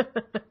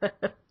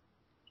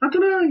 I don't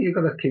know. You've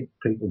got to keep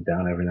people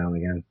down every now and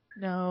again.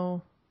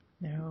 No.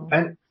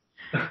 And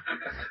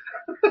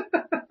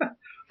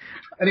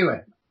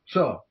anyway,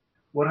 so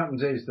what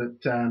happens is that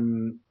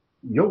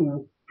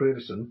Yo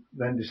Fredersen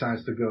then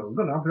decides to go.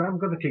 I'm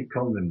going to keep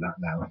calling him that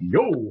now.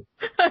 Yo.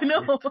 I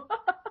know.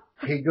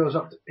 He goes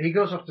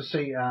off to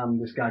see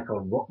this guy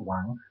called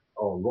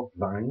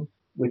Rotvang,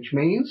 which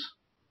means.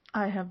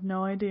 I have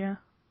no idea.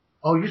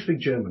 Oh, you speak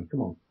German.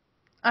 Come on.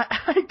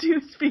 I do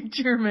speak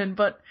German,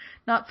 but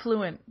not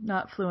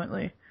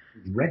fluently.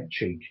 Red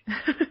cheek.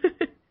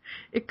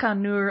 Ich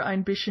kann nur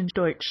ein bisschen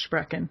Deutsch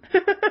sprechen.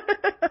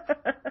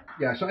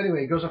 Yeah, so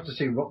anyway, he goes off to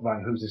see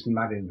Rotvang, who's this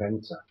mad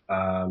inventor,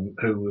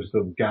 who was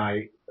the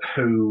guy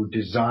who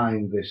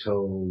designed this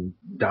whole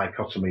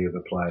dichotomy of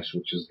the place,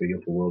 which is the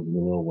upper world and the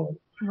lower world.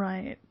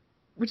 Right.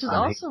 Which is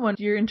also when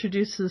you're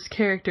introduced to this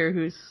character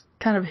who's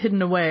kind of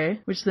hidden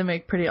away, which they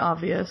make pretty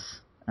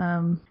obvious,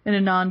 in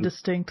a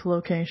non-distinct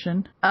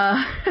location.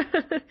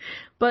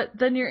 But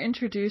then you're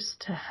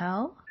introduced to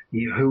Hel.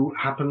 Who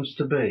happens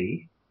to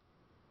be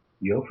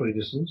your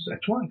Fredersen's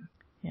ex-wife.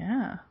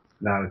 Yeah.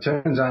 Now, it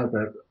turns out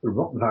that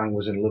Rotwang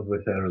was in love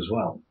with her as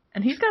well.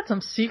 And he's got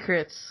some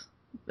secrets.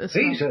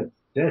 He's a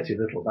dirty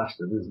little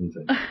bastard, isn't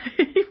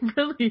he? He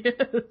really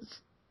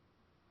is.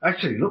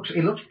 Actually,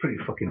 he looks pretty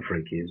fucking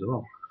freaky as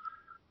well.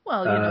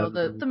 Well, you know,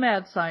 the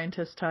mad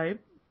scientist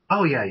type.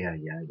 Oh, yeah.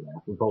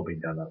 We've all been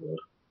down that road.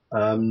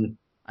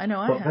 I know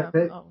I have.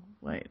 Oh,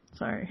 wait,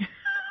 sorry.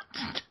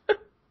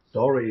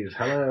 Stories,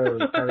 hello.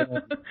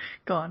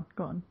 Go on.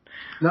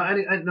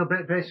 No,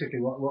 basically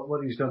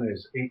what he's done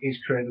is he's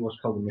created what's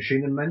called a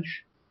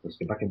Maschinenmensch. Let's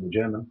get back into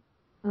German.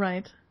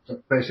 Right.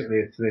 So basically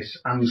it's this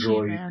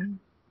android...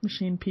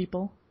 Machine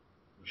people.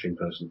 Machine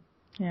person.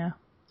 Yeah.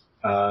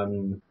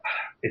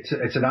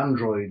 It's an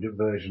android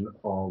version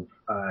of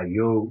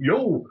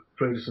Yo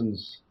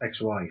Fredersen's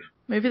ex-wife.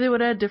 Maybe they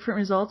would have had different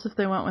results if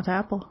they went with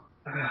Apple.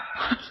 I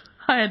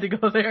had to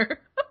go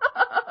there.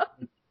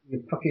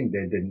 You fucking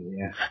did, didn't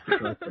you?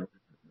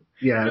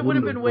 Yeah. It would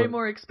have been way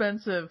more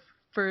expensive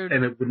for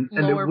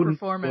lower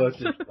performance.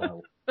 Work as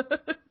well.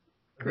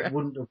 It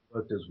wouldn't have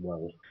worked as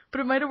well. But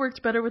it might have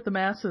worked better with the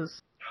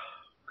masses.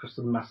 Because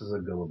the masses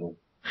are gullible.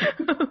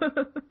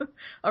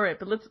 All right,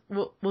 but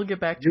we'll get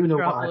back to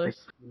Metropolis.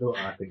 You know what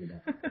I think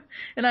about it.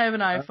 And I have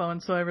an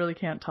iPhone, so I really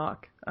can't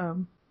talk.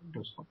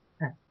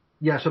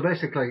 Yeah, so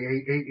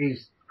basically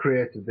he's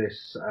created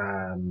this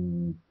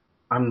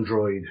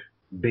android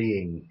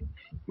being,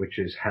 which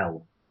is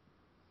Hel.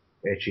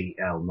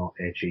 Hel, not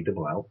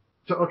Hell.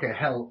 So, okay,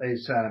 Hel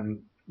is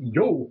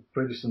Yo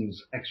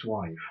Fredersen's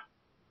ex-wife.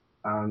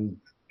 And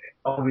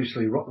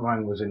obviously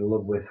Rotwang was in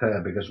love with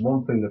her because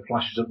one thing that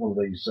flashes up, one of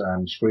these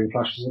screen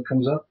flashes that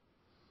comes up,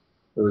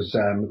 it was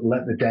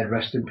let the dead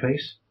rest in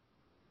peace.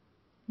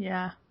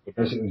 Yeah.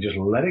 Basically just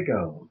let it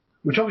go.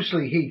 Which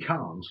obviously he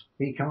can't.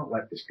 He can't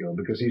let this go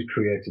because he's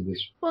created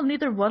this... Well,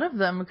 neither one of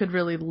them could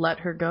really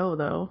let her go,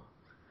 though.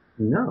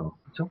 No.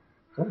 It's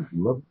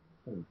love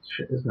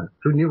shit, isn't it?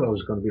 Who knew I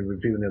was going to be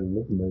reviewing a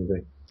love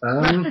movie?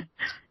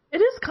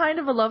 It is kind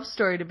of a love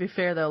story, to be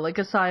fair, though, like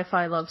a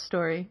sci-fi love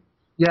story.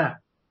 Yeah.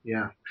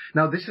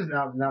 Now this is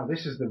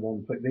the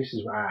one thing. This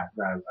is right.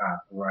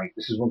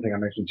 This is one thing I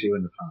mentioned to you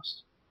in the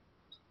past.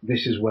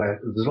 This is where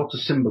there's lots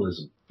of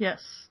symbolism.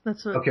 Yes,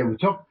 that's what. Okay, we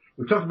talked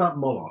about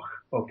Moloch.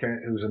 Okay,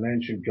 who was an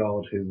ancient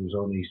god who was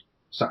only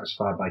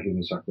satisfied by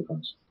human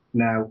sacrifice.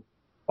 Now,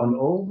 on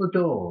all the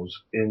doors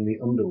in the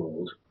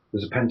underworld,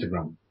 there's a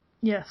pentagram.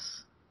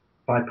 Yes.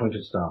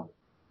 5-pointed star.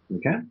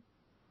 Okay?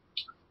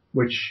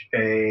 Which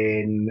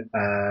it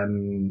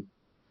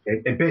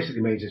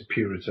basically means it's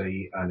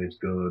purity and it's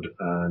good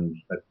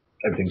and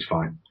everything's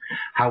fine.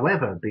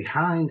 However,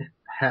 behind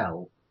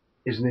Hel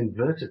is an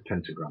inverted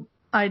pentagram.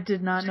 I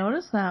did not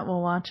notice that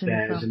while watching the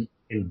film. There's an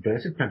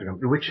inverted pentagram,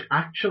 which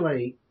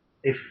actually,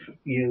 if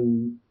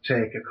you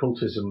take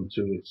occultism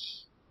to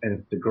its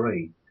nth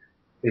degree,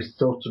 is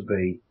thought to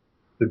be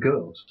the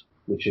ghost,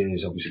 which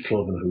is obviously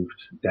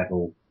cloven-hoofed,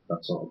 devil,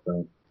 that sort of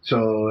thing.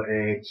 So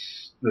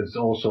there's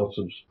all sorts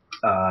of,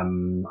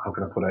 how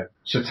can I put it,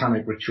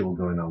 satanic ritual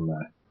going on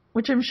there.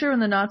 Which I'm sure when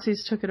the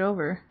Nazis took it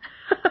over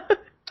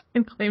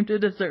and claimed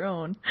it as their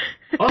own.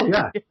 Oh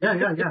yeah.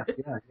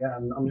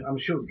 I'm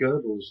sure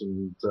Goebbels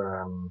and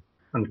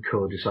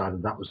co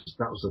decided that was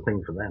the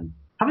thing for them.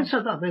 Having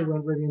said that, they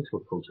weren't really into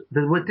occultism.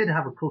 They did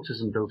have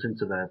occultism built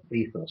into their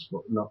ethos,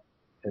 but not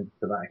to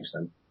that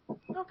extent.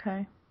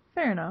 Okay,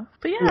 fair enough.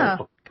 But yeah,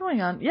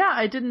 going on. Yeah,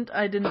 I didn't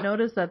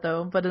notice that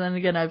though. But then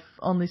again, I've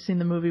only seen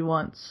the movie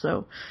once,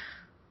 so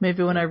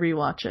maybe when I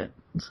rewatch it.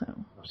 So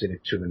I've seen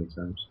it too many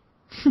times.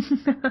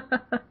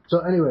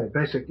 So anyway,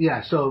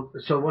 so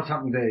what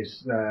happened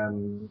is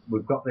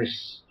we've got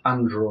this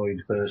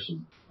android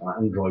person,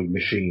 android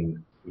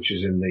machine, which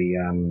is in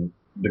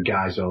the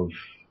guise of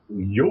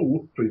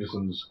Yo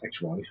Fredersen's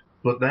ex-wife.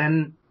 But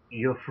then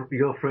Yo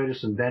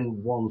Fredersen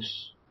then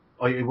wants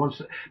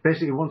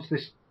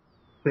this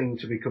thing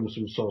to become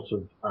some sort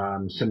of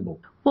symbol.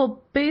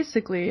 Well,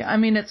 basically, I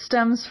mean, it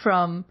stems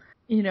from,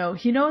 he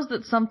knows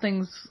that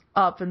something's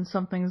up and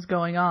something's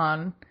going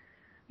on,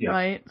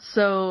 right?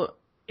 So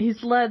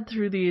he's led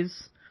through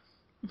these.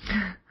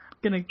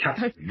 Thank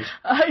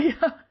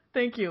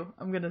you.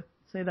 I'm gonna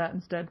say that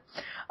instead.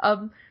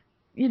 So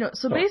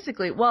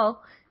basically,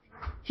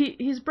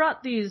 he's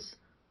brought these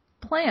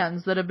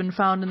plans that have been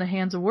found in the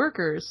hands of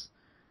workers.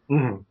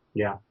 Mm-hmm.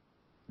 Yeah.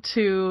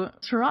 To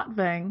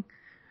Rotwang,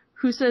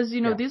 who says,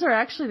 these are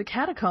actually the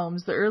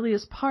catacombs, the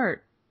earliest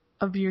part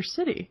of your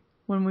city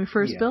when we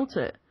first built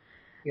it.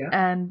 Yeah.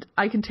 And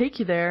I can take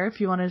you there if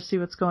you wanted to see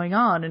what's going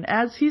on. And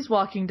as he's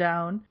walking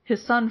down,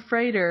 his son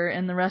Frater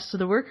and the rest of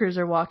the workers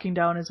are walking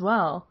down as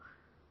well,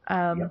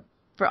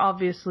 for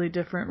obviously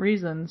different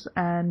reasons.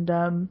 And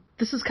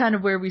this is kind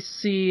of where we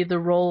see the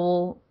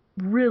role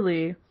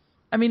really.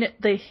 I mean,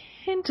 they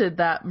hinted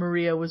that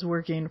Maria was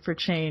working for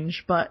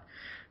change, but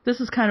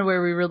this is kind of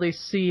where we really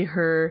see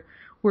her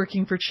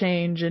working for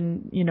change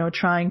and,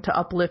 trying to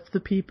uplift the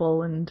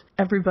people and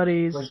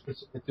everybody's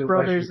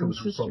brothers and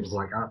sisters. Sort of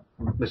like a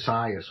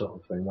Messiah sort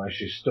of thing, where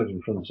she stood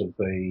in front of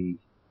the,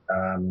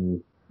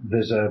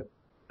 there's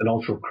an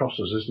altar of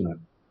crosses, isn't it?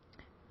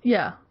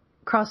 Yeah.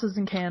 Crosses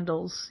and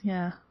candles,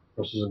 yeah.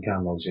 Crosses and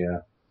candles,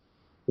 yeah.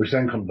 Which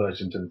then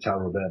converts into the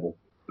Tower of Babel,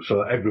 so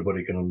that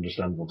everybody can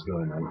understand what's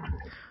going on.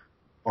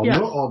 Or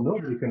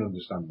nobody can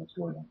understand what's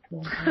going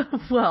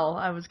on. Well,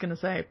 I was going to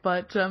say,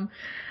 but,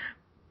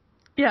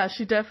 yeah,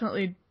 she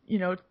definitely,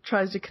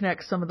 tries to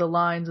connect some of the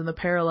lines and the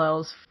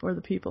parallels for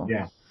the people.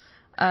 Yeah.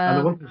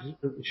 And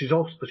she's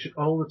also,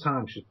 all the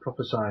time, she's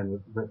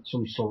prophesying that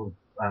some sort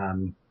of,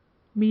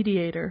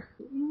 mediator.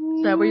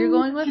 Is that where you're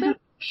going with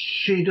it?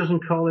 She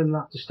doesn't call him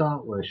that to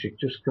start with. She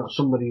just got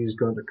somebody who's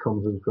going to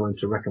come who's going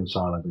to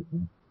reconcile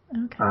everything.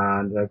 Okay.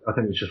 And I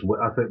think it's just,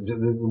 I think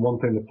the one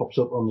thing that pops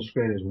up on the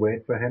screen is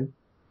wait for him.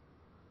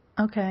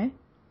 Okay.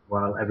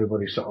 While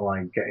everybody's sort of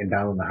like getting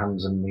down on their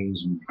hands and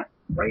knees and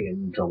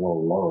praying to the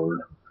Lord.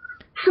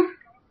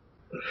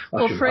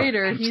 Well,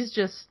 Frater, he's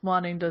just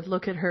wanting to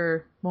look at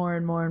her more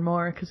and more and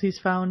more because he's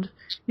finally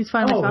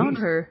found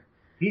her.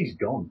 He's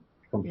gone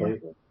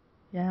completely.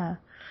 Yeah.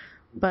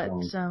 But,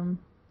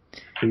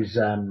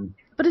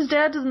 but his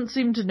dad doesn't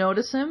seem to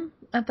notice him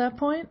at that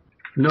point.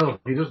 No,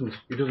 he doesn't.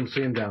 He doesn't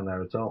see him down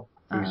there at all.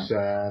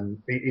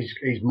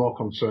 He's more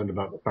concerned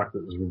about the fact that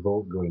there's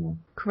revolt going on.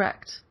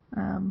 Correct.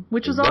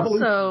 Which was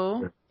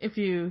also, if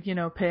you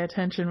pay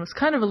attention, was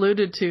kind of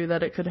alluded to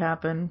that it could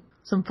happen.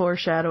 Some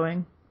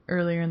foreshadowing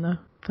earlier in the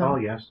film. Oh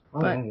yes.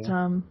 But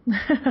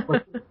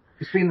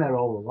it's been there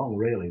all along,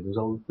 really. There's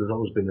always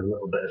been a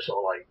little bit of sort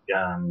of like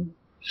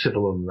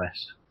civil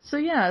unrest.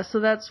 So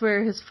that's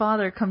where his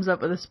father comes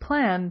up with this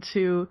plan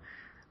to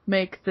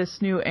make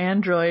this new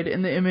android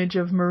in the image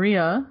of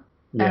Maria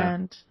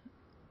and,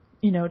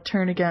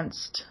 turn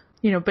against,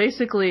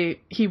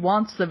 basically he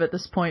wants them at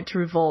this point to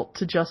revolt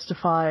to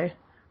justify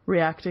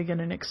reacting in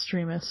an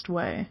extremist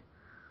way.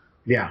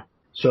 Yeah.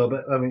 So,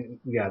 but, I mean,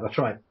 yeah, that's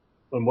right.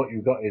 And what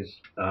you've got is,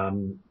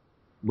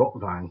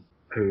 Rockvang,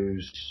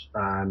 who's,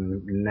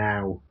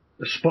 now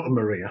spotted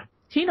Maria.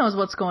 He knows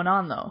what's going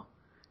on, though.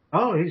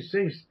 Oh, he's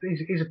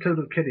a clued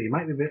up kiddie. He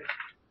might be a bit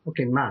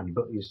fucking mad,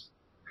 but he's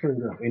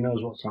clued up. He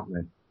knows what's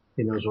happening.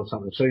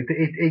 So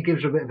he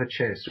gives her a bit of a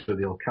chase with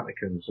the old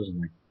catacombs,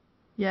 doesn't he?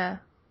 Yeah.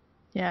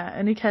 Yeah,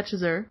 and he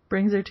catches her,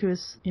 brings her to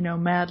his,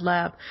 mad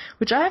lab,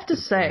 which I have to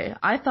say,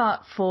 I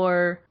thought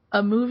for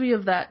a movie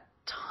of that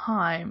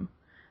time,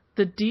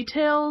 the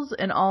details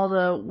and all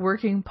the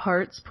working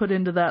parts put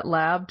into that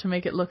lab to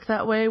make it look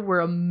that way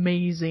were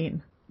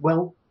amazing.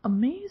 Well...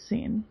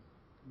 Amazing.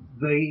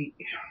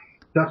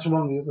 That's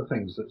one of the other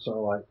things that sort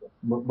of like,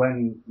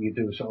 when you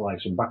do sort of like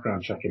some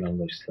background checking on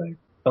this thing,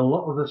 a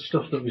lot of the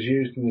stuff that was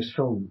used in this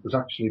film was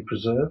actually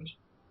preserved,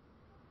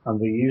 and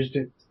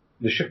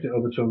they shipped it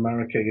over to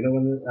America.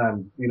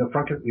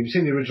 You've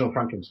seen the original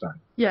Frankenstein?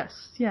 Yes,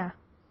 yeah.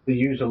 They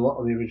used a lot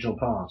of the original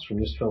parts from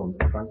this film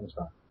in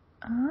Frankenstein.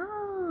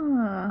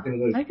 Ah,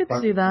 I could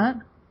see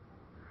that.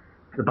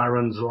 The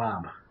Baron's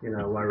lab,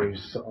 where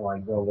he's sort of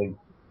like, well, the,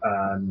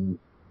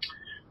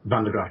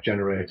 Van de Graaff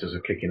generators are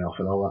kicking off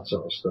and all that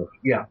sort of stuff.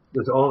 Yeah,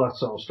 all that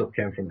sort of stuff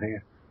came from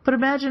here. But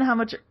imagine how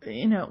much,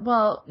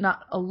 well,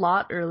 not a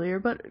lot earlier,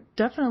 but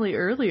definitely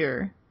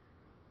earlier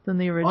than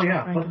the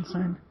original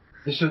Frankenstein.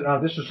 This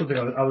is something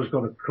I was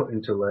going to cut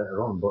into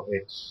later on, but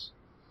there's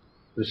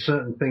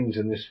certain things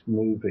in this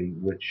movie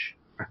which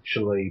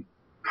actually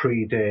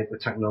predate the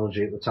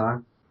technology at the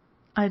time.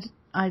 I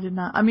did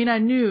not. I mean, I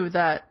knew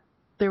that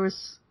there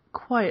was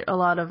quite a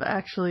lot of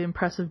actually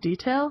impressive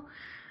detail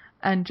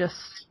and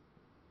just...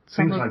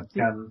 Things like,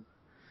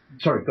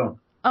 sorry, go on.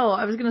 Oh,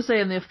 I was going to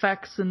say, in the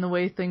effects and the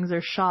way things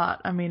are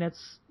shot. I mean,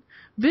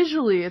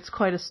 visually, it's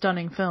quite a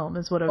stunning film,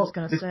 is what I was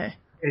going to say.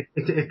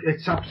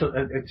 It's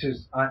absolutely, it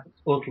is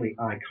utterly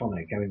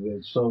iconic. I mean,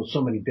 there's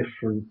so many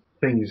different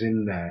things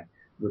in there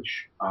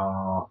which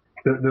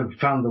they've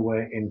found their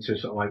way into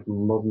sort of like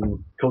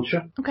modern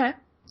culture. Okay,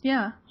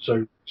 yeah.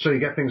 So you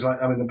get things like,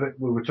 I mean, the bit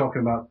we were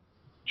talking about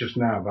just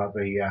now about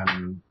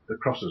the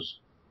crosses,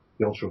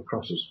 the altar of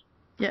crosses.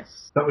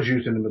 Yes. That was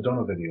used in the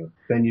Madonna video.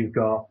 Then you've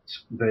got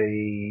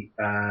the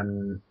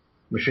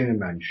Machine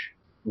Mensch,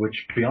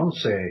 which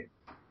Beyonce...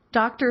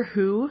 Doctor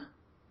Who?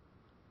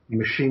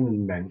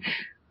 Machine Mensch.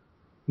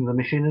 The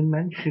Machine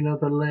Mensch,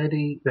 the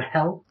lady, the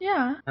Hell?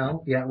 Yeah.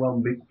 Hell? Yeah,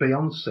 well,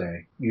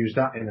 Beyonce used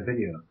that in a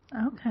video.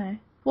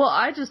 Okay. Well,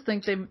 I just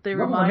think they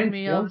remind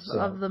me of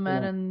the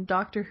men in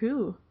Doctor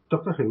Who.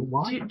 Doctor Who?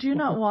 Why? Do you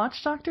not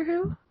watch Doctor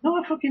Who? No,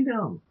 I fucking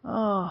don't.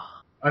 Oh...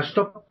 I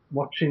stopped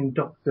watching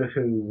Doctor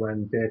Who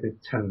when David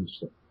Tennant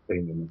stopped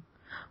being in it.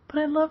 But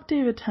I love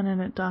David Tennant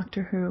at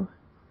Doctor Who.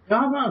 I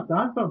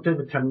thought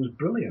David Tennant was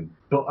brilliant,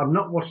 but I've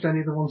not watched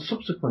any of the ones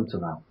subsequent to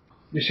that.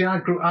 You see, I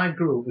grew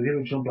up with the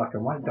original black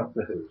and white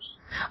Doctor Who's.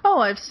 Oh,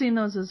 I've seen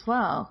those as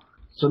well.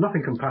 So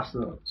nothing can pass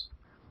those.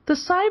 The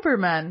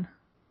Cybermen.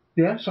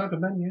 Yeah,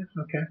 Cybermen,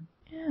 yeah, okay.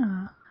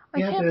 Yeah. I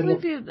can't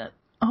believe you...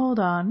 Hold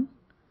on.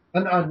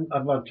 And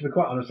to be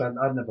quite honest,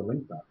 I'd never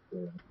linked that.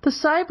 Yeah. The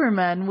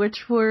Cybermen,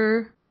 which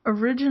were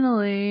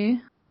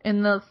originally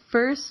in the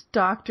first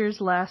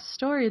Doctor's last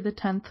story, The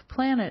 10th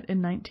Planet,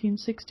 in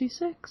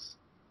 1966.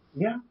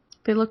 Yeah.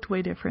 They looked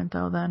way different,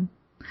 though, then.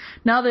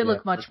 Now they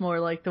look much more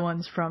like the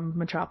ones from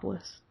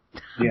Metropolis.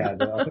 Yeah,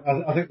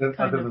 I think they've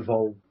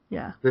evolved.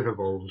 Yeah. They've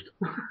evolved.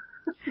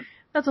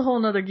 That's a whole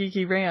nother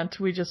geeky rant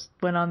we just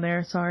went on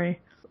there,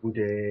 sorry. We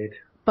did.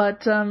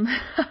 But,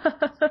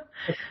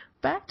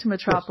 back to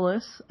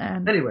Metropolis,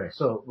 and... Anyway,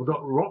 so we've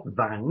got Rock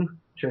Bang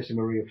chasing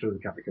Maria through the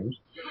catacombs.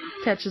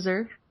 Catches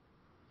her.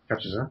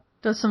 Catches her.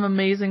 Does some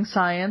amazing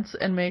science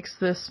and makes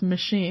this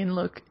machine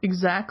look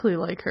exactly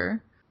like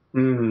her.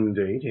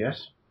 Indeed,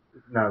 yes.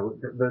 Now,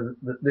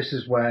 this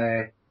is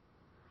where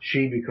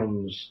she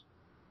becomes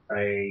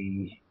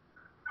a...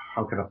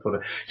 How can I put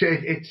it?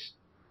 It's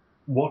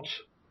what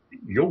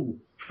young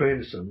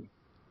Fredersen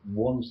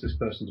wants this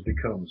person to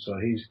become. So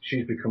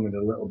she's becoming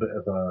a little bit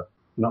of a,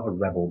 not a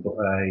rebel, but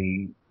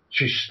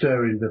she's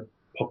stirring the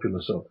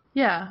populace up.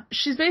 Yeah,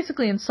 she's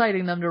basically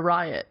inciting them to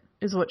riot,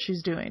 is what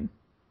she's doing.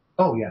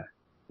 Oh yeah,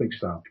 big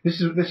star.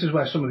 This is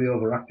where some of the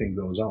overacting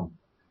goes on.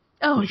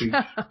 Oh,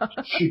 yeah.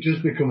 She does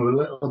become a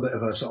little bit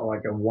of a sort of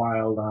like a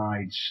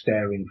wild-eyed,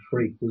 staring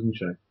freak, doesn't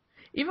she?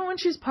 Even when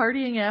she's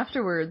partying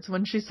afterwards,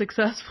 when she's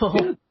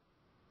successful.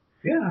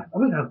 Yeah. I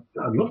mean,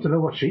 I'd love to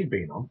know what she's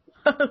been on.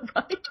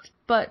 Right?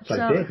 But,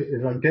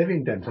 it's like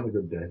Davy Dent on a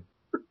good day.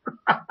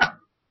 I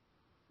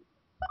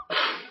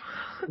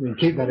mean,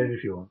 keep that in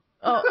if you want.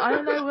 Oh,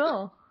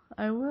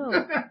 I will.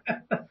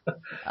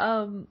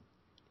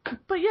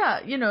 But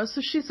yeah,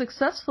 so she's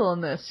successful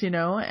in this,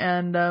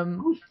 and...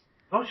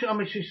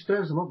 she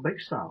stirs them up big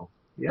style.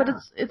 Yeah.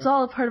 But it's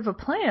all a part of a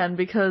plan,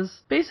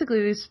 because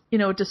basically these,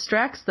 it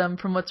distracts them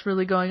from what's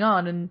really going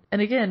on.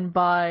 And again,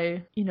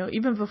 by,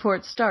 even before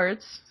it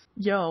starts,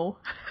 yo.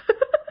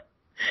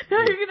 Now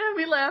you're going to have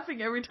me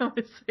laughing every time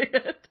I say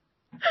it.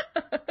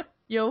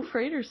 Yo,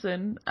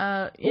 Fredersen,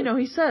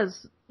 he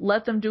says,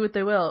 let them do what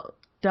they will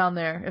down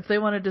there. If they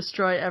want to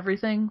destroy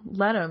everything,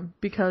 let them.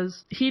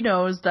 Because he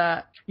knows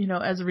that,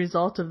 as a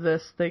result of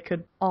this, they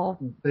could all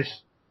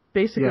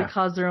basically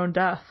cause their own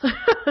death,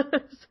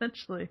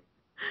 essentially.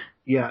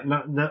 Yeah,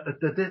 no, at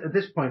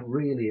this point,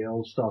 really, it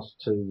all starts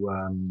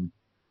to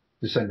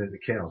descend into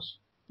chaos.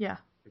 Yeah.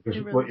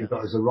 Because what you've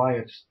got is the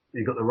riots.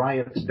 You've got the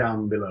riots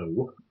down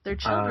below. They're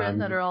children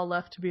that are all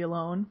left to be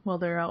alone while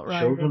they're out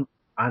rioting. Children,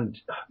 and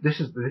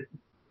there's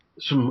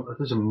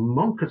a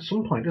monk at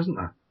some point, isn't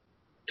there?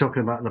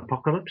 Talking about an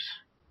apocalypse.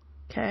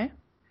 Okay.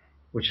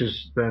 Which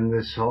is then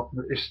this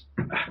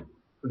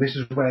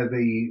is where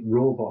the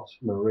robot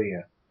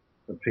Maria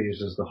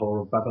appears as the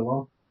whore of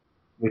Babylon,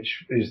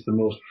 which is the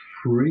most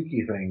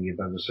freaky thing you've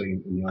ever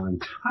seen in your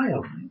entire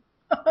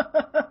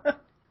life.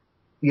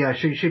 Yeah,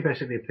 she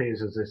basically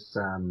appears as this,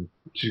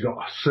 she's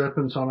got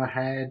serpents on her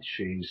head,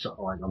 she's sort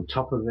of like on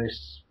top of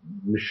this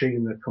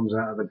machine that comes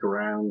out of the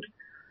ground.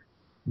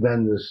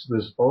 Then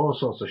there's all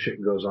sorts of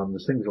shit goes on.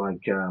 There's things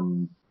like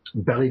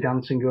belly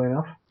dancing going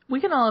off.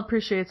 We can all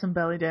appreciate some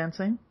belly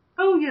dancing.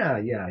 Oh yeah.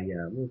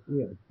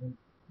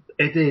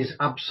 It is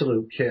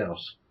absolute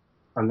chaos.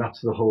 And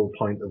that's the whole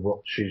point of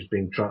what she's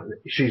been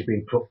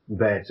put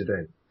there to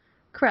do.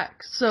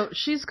 Correct. So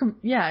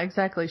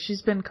exactly.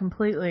 She's been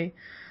completely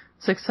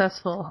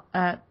successful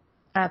at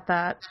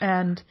that.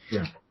 And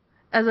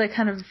as I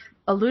kind of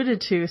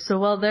alluded to, so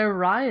while they're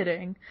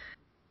rioting,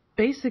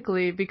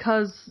 basically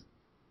because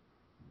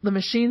the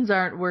machines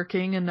aren't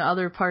working and the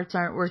other parts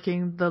aren't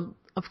working,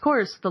 of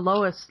course, the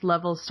lowest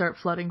levels start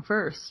flooding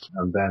first.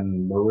 And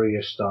then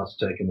Maria starts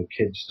taking the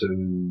kids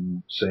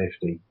to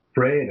safety.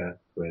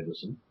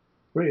 Fredersen.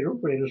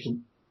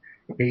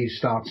 He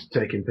starts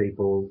taking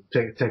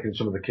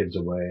some of the kids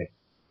away.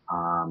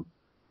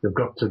 They've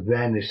got to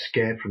then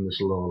escape from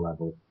this lower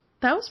level.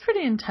 That was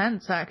pretty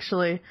intense,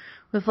 actually.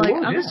 I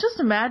was just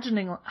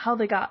imagining how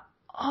they got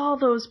all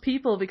those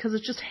people, because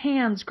it's just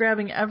hands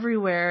grabbing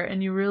everywhere,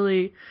 and you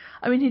really...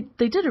 I mean,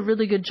 they did a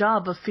really good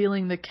job of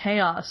feeling the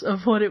chaos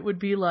of what it would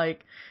be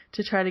like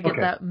to try to get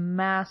that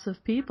mass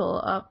of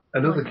people up.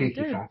 Another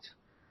geeky fact.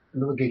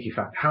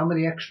 How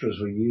many extras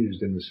were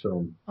used in this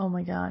film? Oh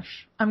my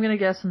gosh. I'm going to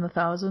guess in the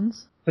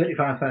thousands.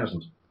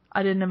 35,000.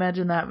 I didn't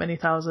imagine that many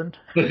thousand.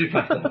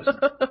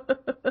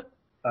 35,000.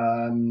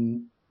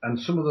 And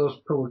some of those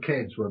poor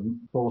kids were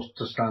forced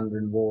to stand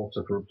in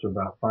water for up to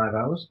about 5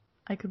 hours.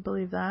 I could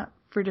believe that,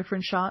 for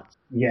different shots.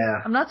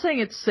 Yeah. I'm not saying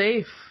it's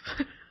safe,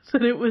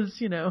 but it was,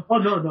 Oh,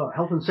 no.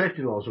 Health and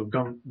safety laws have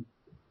gone...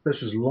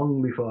 This was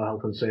long before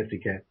health and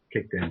safety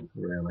kicked in,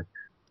 really.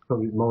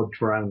 Probably more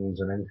drownings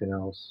than anything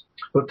else.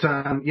 But, so,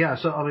 I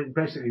mean,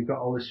 basically you've got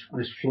all this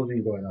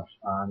flooding going off,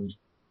 and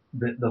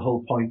the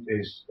whole point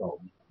is,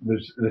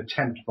 there's an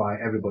attempt by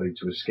everybody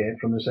to escape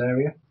from this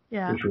area.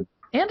 Yeah.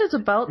 And it's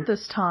about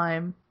this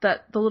time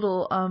that the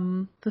little,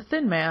 the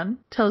thin man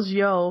tells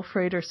Yo,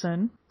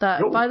 Fredersen,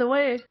 that, by the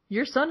way,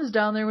 your son is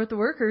down there with the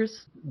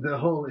workers. The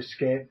whole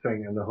escape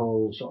thing and the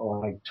whole sort of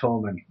like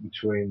torment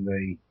between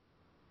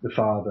the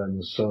father and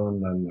the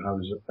son and how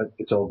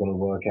it's all going to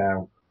work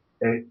out,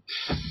 it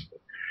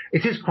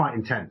is quite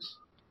intense.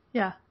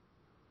 Yeah.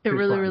 It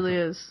really, really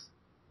is.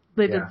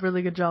 They did a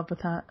really good job with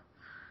that.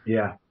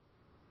 Yeah.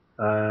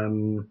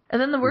 And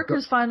then the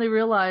workers finally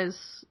realize,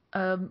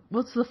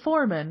 what's the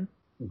foreman?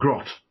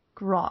 Grot.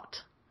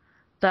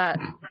 That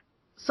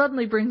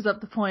suddenly brings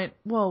up the point,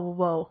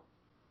 whoa.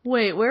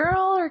 Wait, where are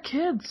all our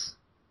kids?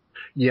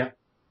 Yeah.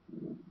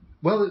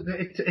 Well,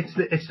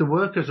 it's the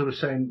workers who are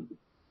saying,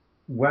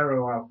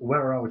 where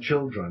are our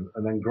children?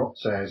 And then Grot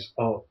says,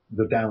 oh,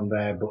 they're down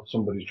there, but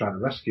somebody's trying to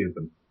rescue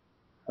them.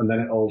 And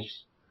then all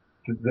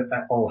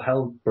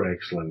hell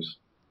breaks loose.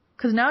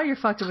 Because now you're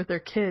fucking with their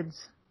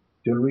kids.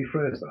 Do you want to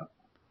rephrase that?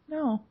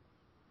 No,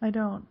 I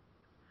don't.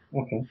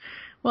 Okay.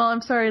 Well,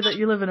 I'm sorry that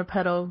you live in a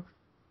pedo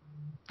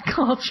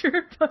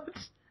culture, but...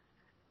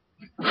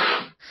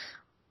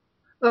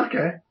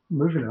 Okay,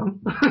 moving on.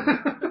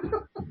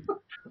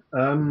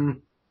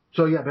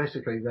 So yeah,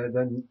 basically, they've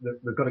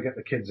got to get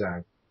the kids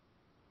out,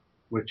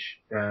 which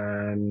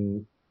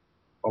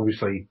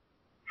obviously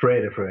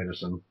Freda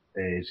Fredersen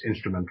is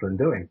instrumental in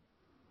doing.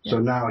 Yes. So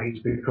now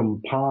he's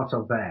become part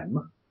of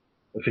them,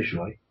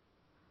 officially.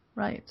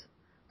 Right.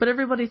 But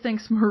everybody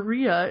thinks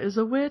Maria is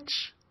a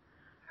witch.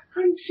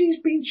 And she's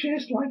been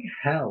chased like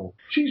hell.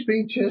 She's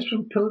been chased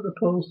from pillar to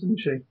post, isn't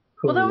she?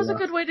 Well, that was a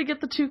good way to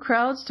get the two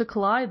crowds to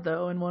collide,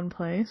 though, in one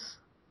place.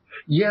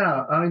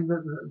 Yeah, I mean,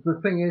 the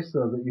thing is,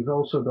 though, that you've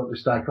also got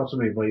this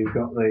dichotomy where you've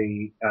got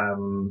the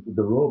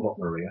robot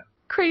Maria.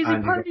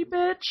 Crazy party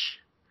bitch.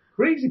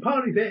 Crazy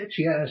party bitch,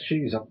 yes,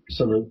 she's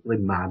absolutely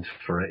mad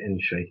for it,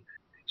 isn't she?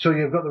 So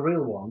you've got the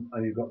real one,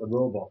 and you've got the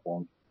robot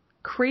one.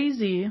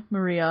 Crazy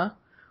Maria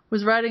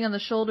was riding on the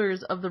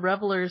shoulders of the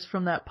revelers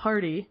from that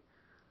party.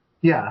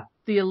 Yeah.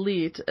 The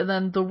elite, and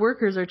then the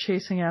workers are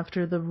chasing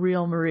after the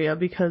real Maria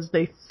because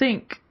they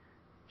think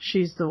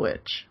she's the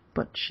witch,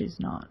 but she's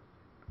not.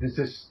 This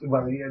is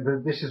where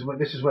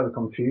the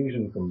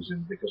confusion comes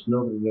in, because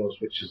nobody knows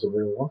which is the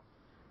real one.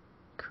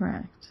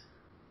 Correct.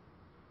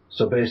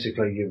 So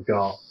basically, you've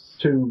got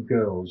two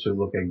girls who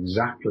look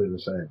exactly the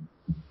same,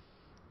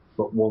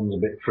 but one's a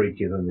bit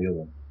freakier than the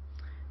other.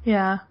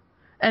 Yeah,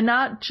 and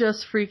not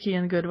just freaky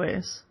in good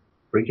ways.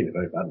 Freaky in a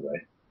very bad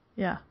way.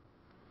 Yeah.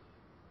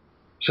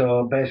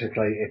 So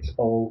basically, it's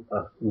all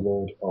a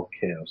load of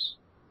chaos.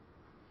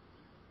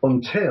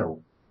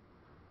 Until,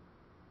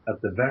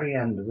 at the very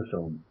end of the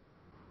film.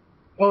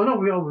 Oh no,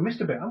 we missed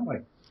a bit, haven't we?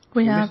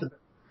 We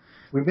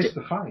missed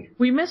the fight.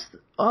 We've missed,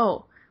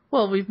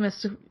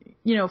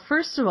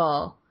 first of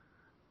all,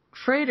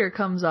 Frater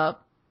comes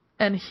up,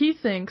 and he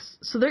thinks,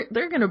 so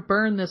they're gonna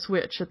burn this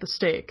witch at the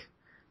stake,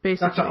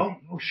 basically.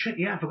 Oh shit,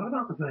 yeah, I forgot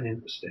about the burning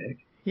at the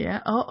stake.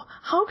 Yeah, oh,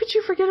 how could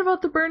you forget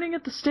about the burning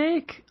at the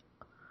stake?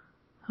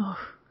 Oh,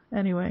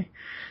 anyway.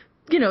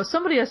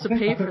 Somebody has to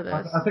pay for this.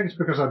 I think it's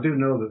because I do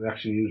know that they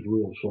actually used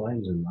real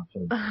flames in that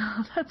film.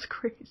 That's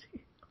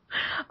crazy.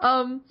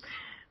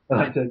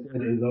 It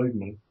annoyed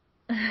me.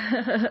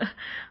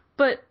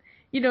 But,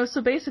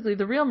 so basically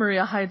the real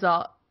Maria hides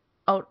out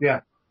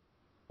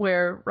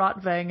where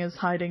Rotvang is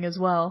hiding as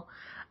well.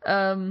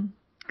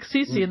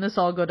 Cece and this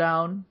all go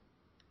down.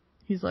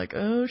 He's like,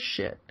 oh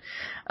shit.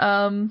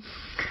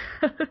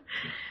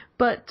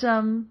 But,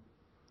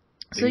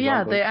 so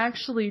yeah, they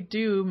actually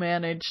do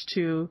manage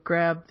to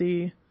grab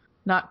the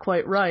not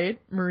quite right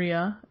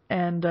Maria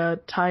and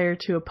tie her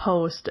to a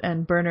post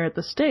and burn her at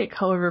the stake.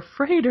 However,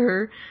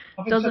 Frater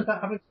doesn't...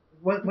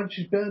 When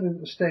she's burning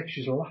at the stake,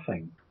 she's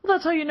laughing. Well,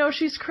 that's how you know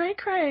she's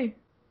cray-cray.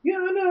 Yeah,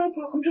 I know,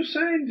 but I'm just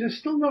saying, it's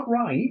still not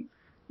right.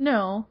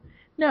 No,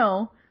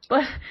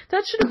 but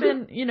that should have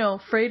been,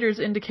 Frater's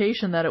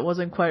indication that it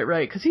wasn't quite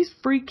right, because he's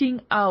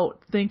freaking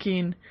out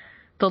thinking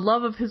the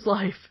love of his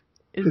life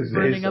is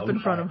burning up in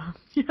front of him.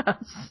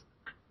 Yes.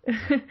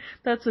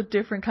 That's a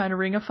different kind of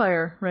ring of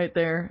fire right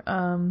there.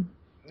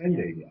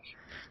 Indeed, yes.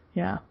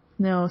 Yeah.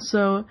 No,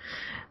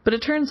 but it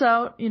turns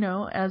out,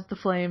 as the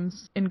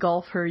flames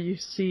engulf her, you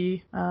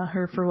see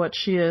her for what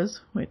she is,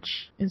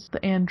 which is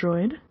the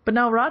android. But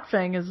now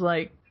Rotvang is,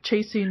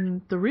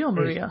 chasing the real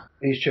Maria.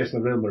 He's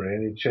chasing the real Maria,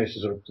 and he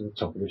chases her up to the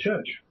top of the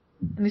church.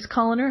 And he's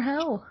calling her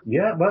hell.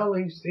 Yeah, well,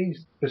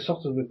 he's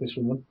besotted with this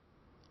woman.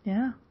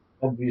 Yeah.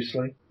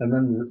 Obviously. And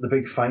then the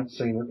big fight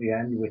scene at the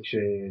end, which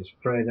is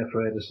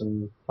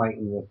Fredersen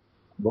fighting with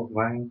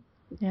Rotvang.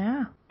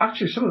 Yeah.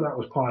 Actually, some of that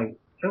was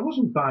it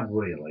wasn't bad,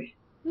 really.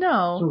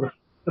 No. So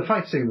the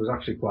fight scene was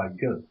actually quite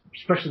good.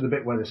 Especially the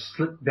bit where they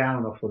slipped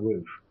down off the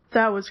roof.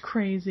 That was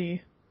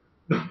crazy.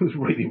 That was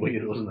really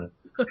weird, wasn't it?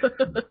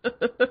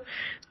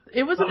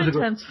 It was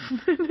intense.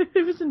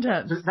 It was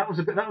intense. That was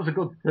a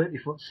good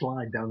 30-foot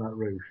slide down that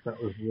roof.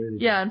 That was really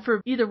good. And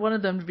for either one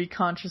of them to be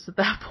conscious at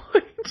that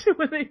point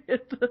when they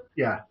hit the...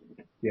 Yeah.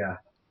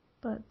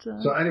 But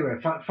so anyway,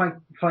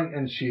 fight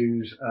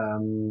ensues.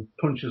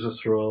 Punches are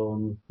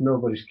thrown.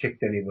 Nobody's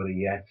kicked anybody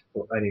yet.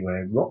 But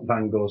anyway,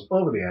 Rotvang goes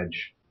over the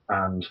edge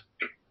and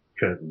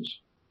curtains.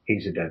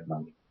 He's a dead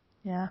man.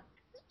 Yeah.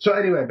 So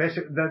anyway,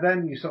 basically,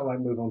 then you sort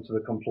of move on to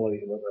the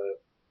complete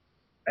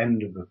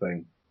end of the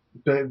thing.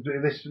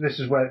 This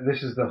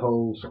is the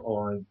whole sort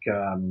of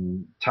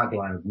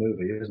tagline of the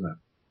movie, isn't it?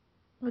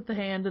 With the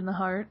hand and the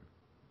heart.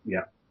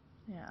 Yeah.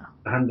 Yeah.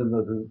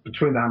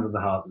 Between the hand and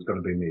the heart, there's got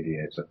to be a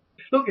mediator.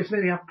 Look, it's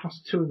nearly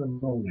 2:30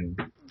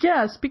 a.m.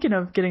 Yeah, speaking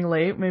of getting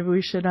late, maybe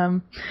we should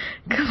come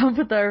up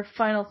with our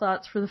final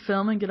thoughts for the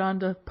film and get on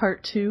to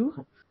part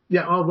 2.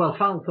 Yeah,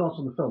 final thoughts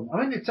on the film.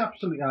 I mean, it's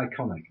absolutely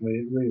iconic. I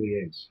mean, it really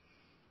is.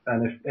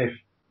 And if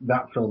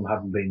that film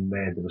hadn't been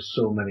made, there were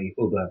so many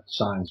other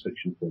science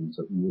fiction films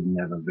that would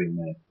never have been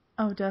made.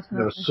 Oh, definitely.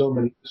 There are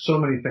so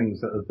many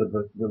things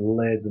that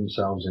laid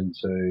themselves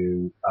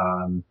into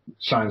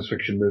science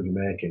fiction movie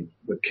making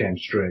that came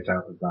straight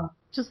out of that.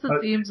 Just the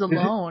themes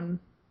alone.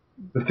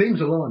 The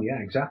themes alone, yeah,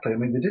 exactly. I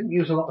mean, they didn't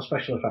use a lot of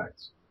special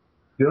effects.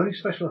 The only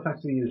special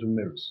effects they used were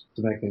mirrors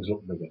to make things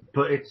look bigger.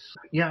 But it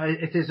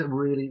is a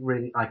really,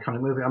 really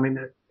iconic movie. I mean,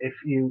 if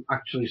you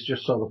actually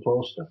just saw the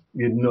poster,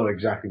 you'd know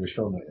exactly which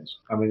film it is.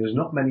 I mean, there's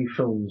not many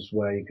films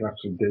where you can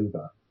actually do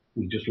that.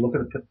 You just look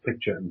at a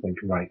picture and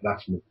think, right,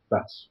 that's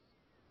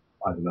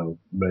I don't know,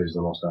 Raiders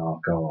of the Lost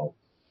Ark or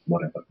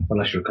whatever.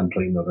 Unless you're a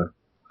complete another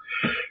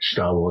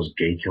Star Wars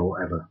geek or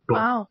whatever. But,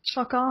 wow,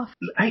 fuck off.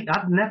 Hey,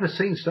 I've never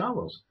seen Star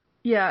Wars.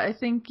 Yeah, I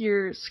think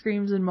your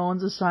Screams and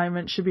Moans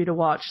assignment should be to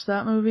watch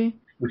that movie.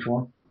 Which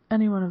one?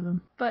 Any one of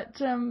them.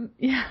 But,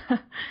 yeah.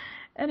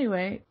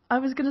 Anyway, I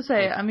was gonna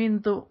say, I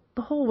mean, the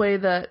whole way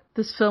that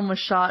this film was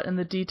shot and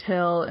the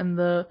detail and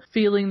the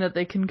feeling that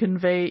they can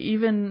convey,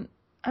 even,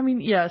 I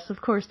mean, yes,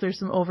 of course there's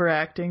some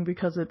overacting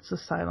because it's a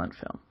silent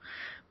film.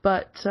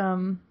 But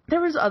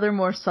there was other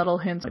more subtle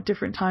hints at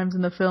different times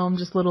in the film,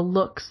 just little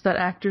looks that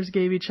actors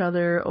gave each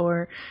other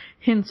or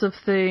hints of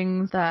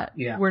things that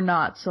were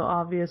not so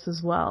obvious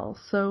as well.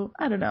 So,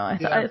 I don't know.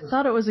 I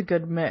thought it was a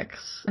good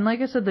mix. And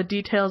like I said, the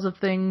details of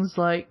things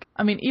like,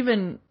 I mean,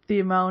 even the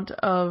amount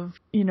of,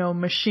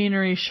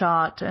 machinery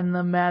shot and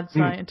the mad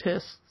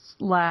scientist's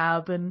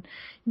lab and,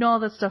 all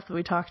that stuff that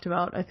we talked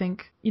about, I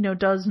think,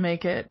 does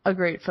make it a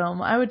great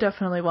film. I would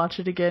definitely watch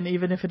it again,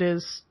 even if it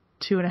is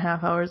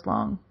 2.5 hours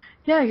long.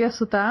 Yeah, I guess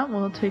with that,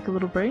 we'll take a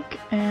little break,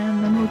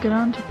 and then we'll get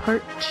on to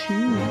part 2.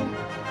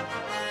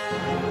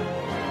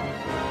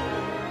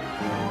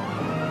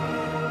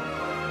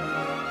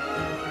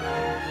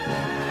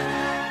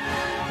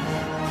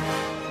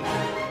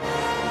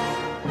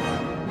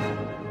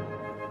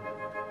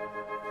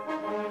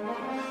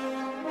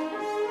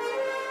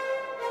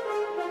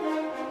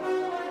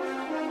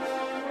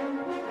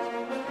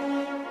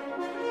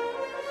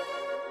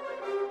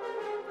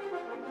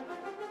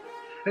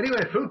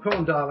 Anyway, food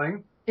porn,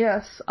 darling.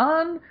 Yes,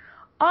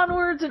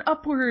 onwards and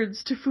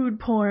upwards to food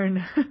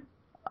porn.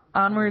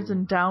 Onwards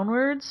and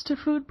downwards to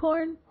food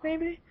porn,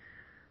 maybe?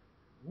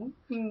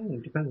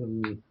 It depends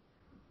on you.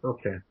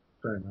 Okay,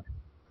 fair enough.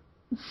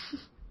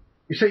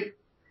 You see,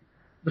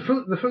 the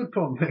food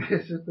porn thing,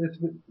 it's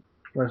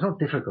not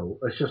difficult.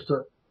 It's just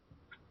that,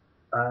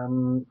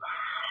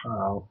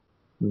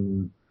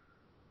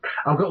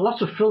 I've got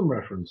lots of film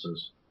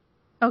references.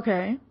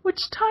 Okay,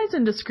 which ties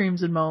into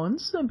Screams and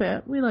Moans a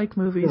bit. We like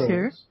movies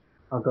here.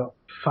 I've got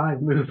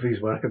 5 movies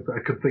where I could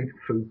think of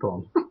food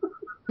porn. I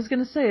was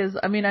going to say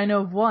I know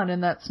of one,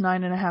 and that's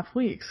 9.5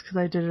 Weeks, because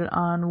I did it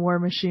on War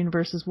Machine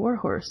versus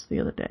Warhorse the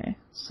other day,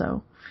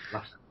 so.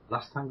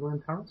 Last Tango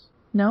in Paris?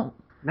 No.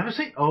 Never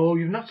seen? Oh,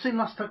 you've not seen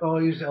Last Tango?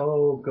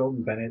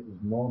 Golden Bennett,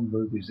 there's more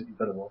movies that you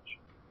better watch.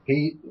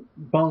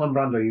 Marlon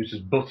Brando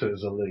uses butter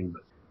as a lube.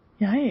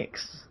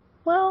 Yikes.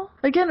 Well,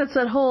 again, it's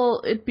that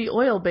whole, it'd be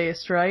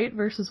oil-based, right,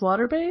 versus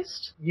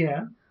water-based?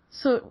 Yeah.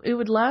 So it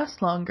would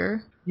last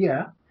longer.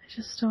 Yeah. I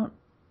just don't...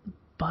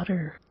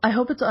 Butter. I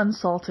hope it's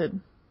unsalted.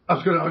 I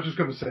was just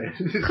going to say.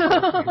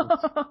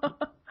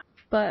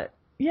 But,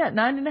 yeah,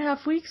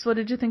 9.5 Weeks, what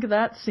did you think of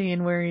that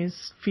scene where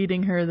he's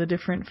feeding her the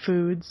different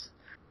foods?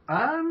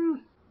 I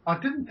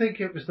didn't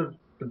think it was the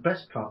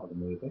best part of the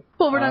movie.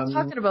 Well, we're not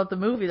talking about the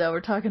movie, though.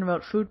 We're talking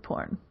about food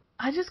porn.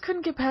 I just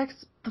couldn't get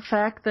past the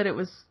fact that it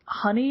was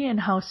honey and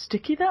how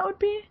sticky that would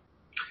be.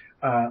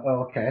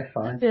 Okay,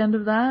 fine. At the end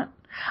of that.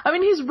 I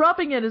mean, he's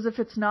rubbing it as if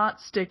it's not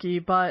sticky,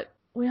 but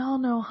we all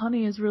know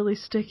honey is really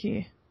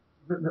sticky.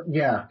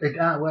 Yeah,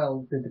 that's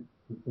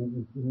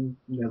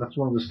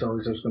one of the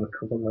stories I was going to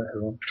cover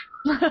later on.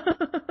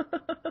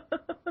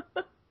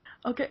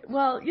 Okay,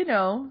 well,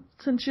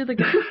 since you're the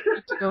guy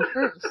to go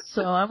first,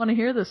 so I want to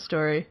hear this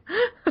story.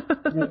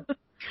 Yeah.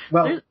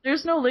 Well,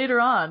 there's no later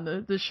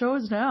on. The show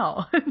is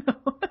now.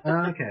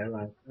 Okay,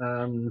 right.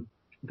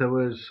 There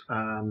was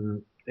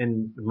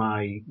in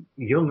my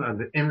young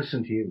and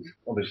innocent youth.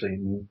 Obviously,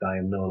 I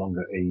am no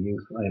longer a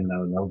youth. I am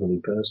now an elderly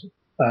person.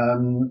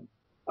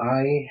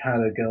 I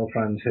had a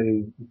girlfriend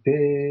who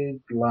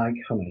did like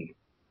honey.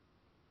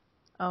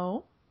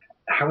 Oh.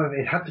 However,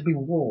 it had to be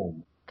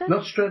warm,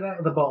 not straight out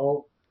of the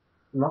bottle,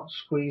 not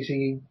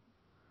squeezy.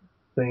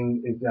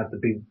 Thing, it had to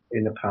be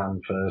in a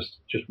pan first,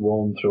 just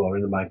warm through or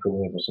in the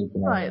microwave or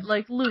something like that. Right,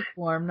 like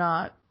lukewarm,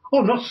 not...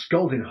 Oh, not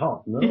scalding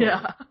hot, no.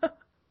 Yeah.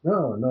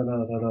 No,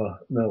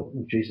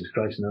 Jesus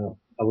Christ, no.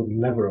 I would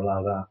never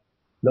allow that.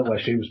 Not where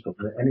she was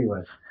putting it,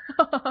 anyway.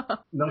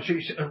 No, she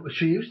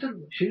used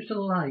to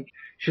liked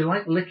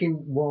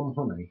licking warm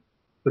honey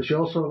But she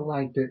also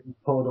liked it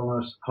poured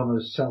on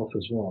herself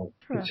as well,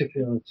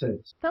 particularly on her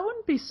tits. That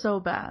wouldn't be so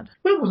bad.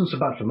 Well, it wasn't so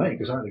bad for me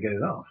because I had to get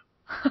it off.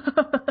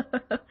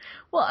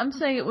 Well, I'm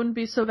saying it wouldn't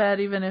be so bad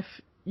even if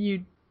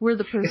you were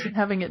the person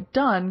having it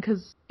done,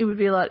 because it would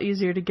be a lot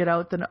easier to get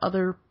out than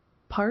other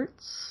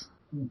parts.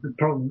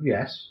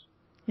 Yes.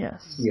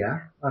 Yes.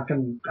 Yeah, I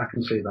can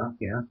see that.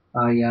 Yeah,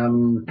 I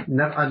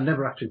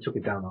never actually took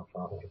it down that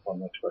far. On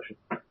the expression.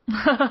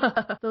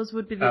 Those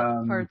would be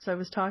the parts I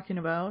was talking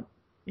about.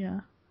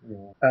 Yeah.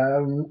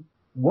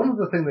 One of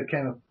the things that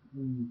came up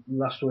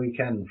last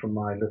weekend from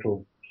my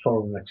little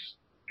foreign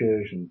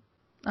excursion.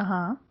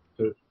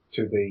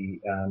 To the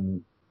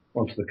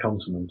onto the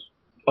continent.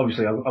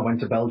 Obviously, I went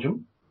to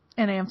Belgium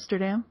and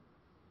Amsterdam,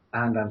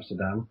 and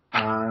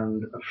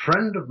a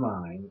friend of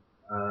mine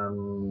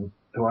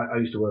who I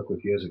used to work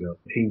with years ago.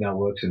 He now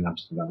works in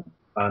Amsterdam,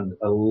 and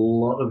a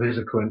lot of his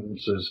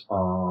acquaintances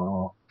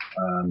are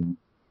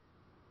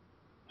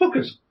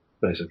hookers,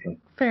 basically.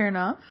 Fair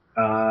enough.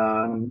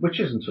 Which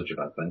isn't such a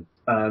bad thing.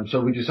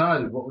 So we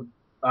decided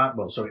I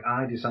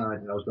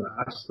decided I was going to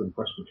ask them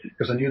questions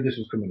because I knew this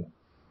was coming up.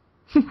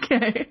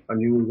 Okay. I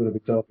knew we were going to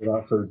be talking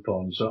about food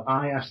porn, so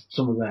I asked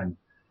some of them,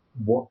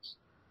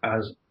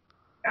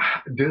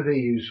 do they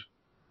use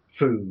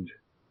food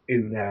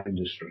in their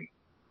industry?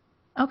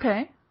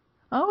 Okay.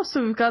 Oh,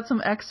 so we've got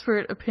some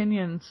expert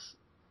opinions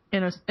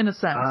in a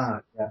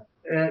sense.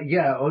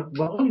 Yeah.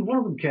 Well, only one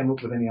of them came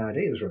up with any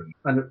ideas, really,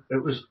 and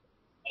it was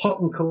hot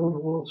and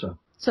cold water.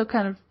 So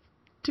kind of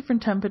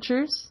different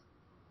temperatures.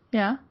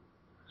 Yeah.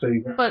 So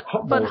you get hot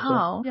water. But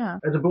how? Yeah.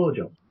 As a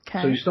blowjob.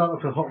 Okay. So you start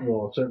off with hot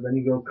water, then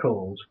you go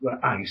cold,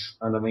 ice,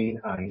 and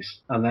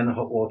then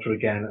hot water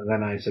again, and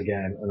then ice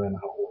again, and then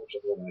hot water,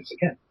 and then ice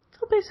again.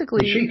 So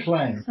basically, she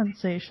claims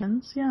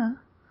sensations, yeah.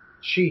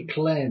 She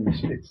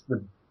claims it's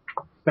the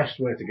best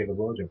way to give a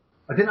blowjob.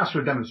 I didn't ask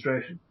for a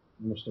demonstration,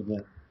 I must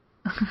admit.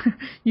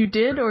 You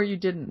did or you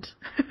didn't?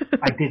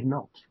 I did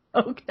not.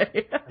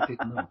 Okay. I did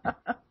not.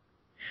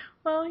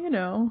 Well, you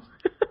know,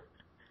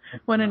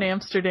 when in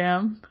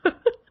Amsterdam.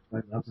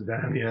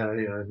 Amsterdam, yeah,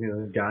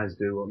 guys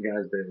do what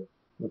guys do.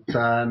 But,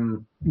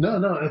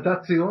 no,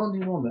 that's the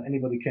only one that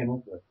anybody came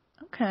up with.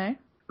 Okay.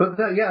 But,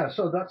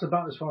 so that's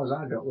about as far as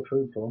I got with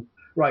food porn.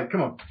 Right,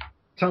 come on.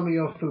 Tell me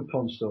your food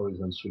porn stories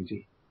then,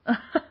 sweetie.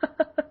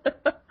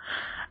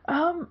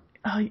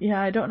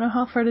 Yeah, I don't know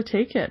how far to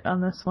take it on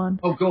this one.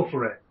 Oh, go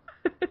for it.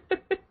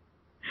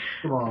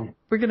 Come on.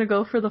 We're going to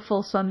go for the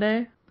full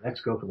Sunday? Let's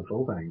go for the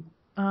full thing.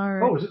 All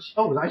right. Was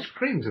ice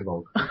creams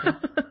involved?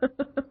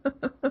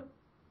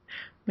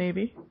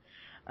 Maybe.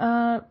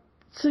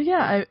 So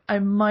yeah, I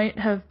might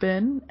have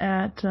been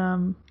at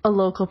a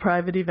local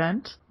private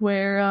event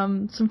where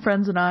some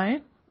friends and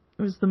I,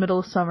 it was the middle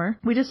of summer,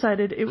 we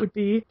decided it would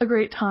be a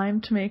great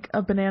time to make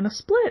a banana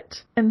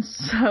split. And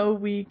so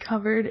we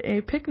covered a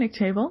picnic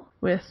table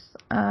with,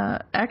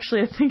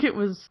 actually I think it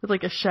was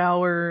like a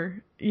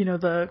shower,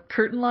 the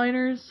curtain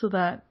liners so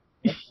that,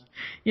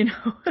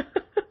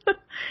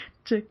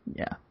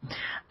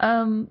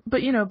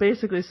 but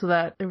basically so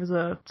that there was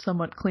a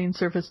somewhat clean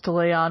surface to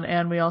lay on,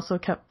 and we also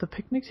kept the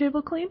picnic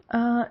table clean.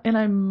 And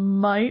I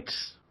might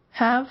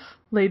have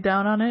laid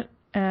down on it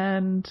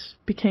and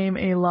became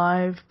a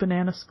live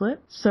banana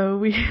split. So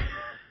we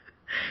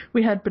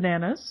had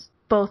bananas,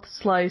 both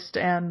sliced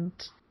and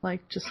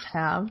just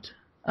halved.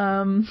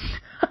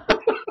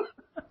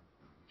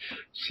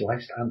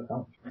 Sliced and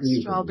halved.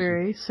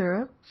 Strawberry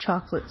syrup,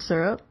 chocolate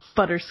syrup,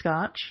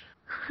 butterscotch.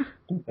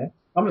 Okay.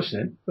 I'm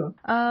listening.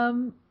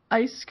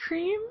 Ice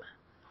cream,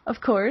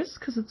 of course,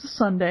 because it's a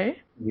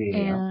Sunday,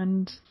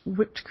 and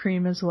whipped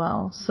cream as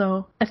well.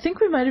 So I think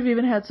we might have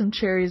even had some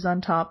cherries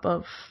on top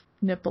of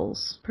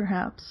nipples,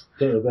 perhaps.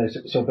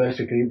 So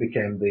basically you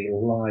became the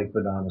live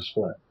banana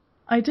split.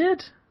 I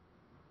did.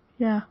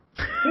 Yeah.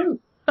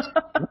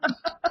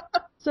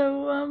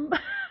 So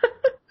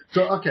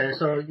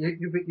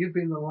you've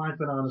been the live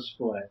banana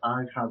split.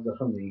 I've had the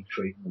honey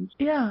treatment.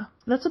 Yeah,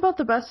 that's about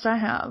the best I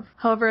have.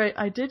 However,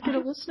 I did get a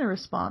listener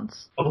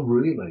response. Oh,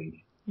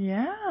 really?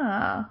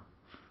 Yeah.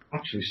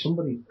 Actually,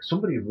 somebody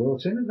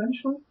wrote in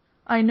eventually.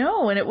 I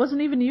know, and it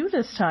wasn't even you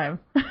this time.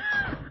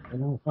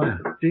 Oh,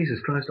 Jesus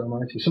Christ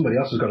Almighty! Somebody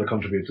else has got to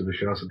contribute to the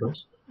show, I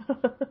suppose.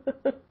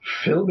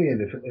 Fill me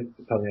in, if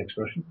pardon the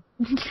expression.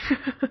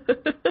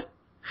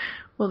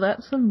 Well,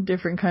 that's some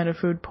different kind of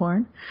food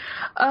porn.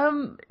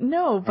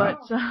 No,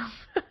 but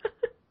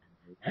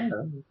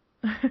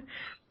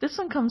this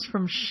one comes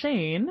from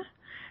Shane,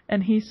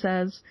 and he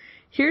says,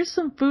 "Here's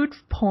some food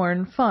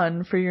porn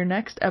fun for your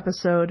next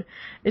episode.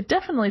 It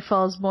definitely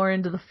falls more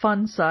into the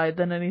fun side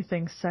than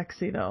anything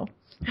sexy, though."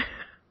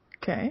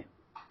 Okay,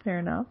 fair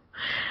enough.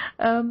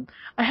 I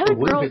had a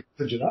girl.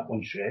 That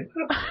one, Shane.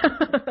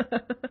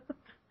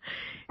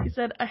 He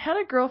said, "I had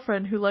a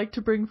girlfriend who liked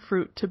to bring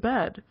fruit to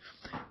bed.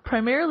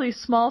 Primarily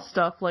small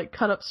stuff like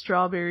cut up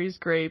strawberries,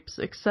 grapes,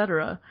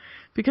 etc.,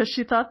 because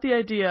she thought the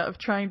idea of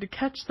trying to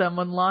catch them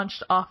when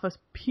launched off a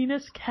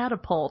penis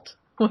catapult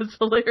was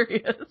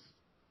hilarious."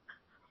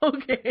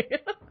 Okay.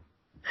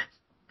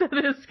 That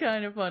is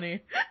kind of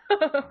funny.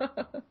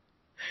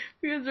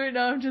 Because right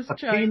now I'm just a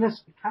trying...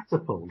 penis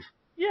catapult?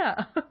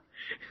 Yeah.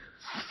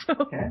 So,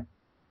 okay.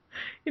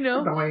 You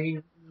know,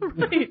 right.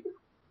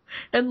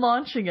 And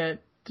launching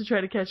it to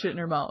try to catch it in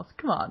her mouth.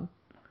 Come on.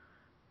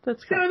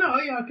 That's kind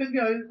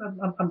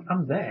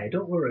I'm there.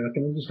 Don't worry. I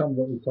can understand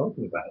what you're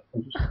talking about.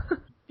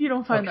 You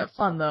don't find that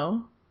fun,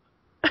 though?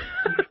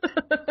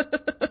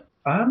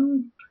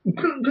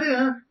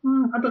 Yeah,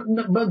 I don't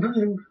know, but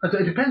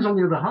it depends on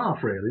the other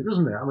half, really,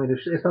 doesn't it? I mean,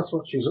 if that's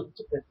what she's up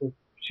to, if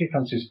she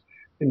fancies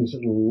getting this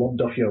little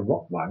lobbed off your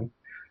rot wang.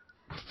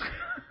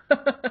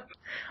 I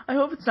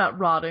hope it's not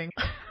rotting.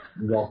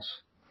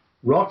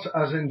 Rot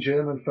as in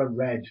German for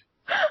red.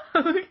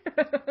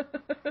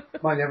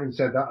 Mind you haven't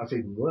said that, that's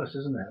even worse,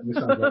 isn't it? This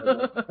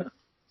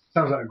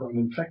sounds like I've got an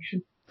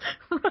infection.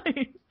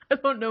 Right. I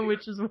don't know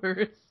which is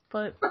worse,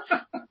 but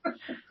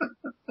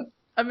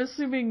I'm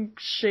assuming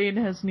Shane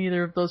has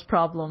neither of those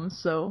problems,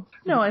 so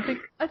no, I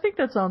think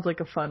that sounds like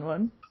a fun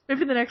one.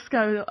 Maybe the next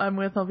guy I'm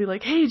with, I'll be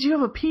like, "Hey, do you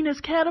have a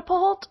penis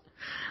catapult?"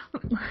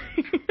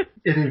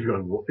 It'd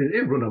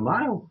run a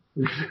mile.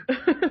 It's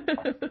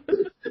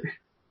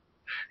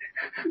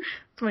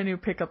my new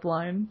pickup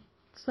line.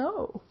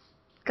 So,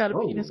 got a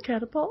penis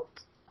catapult?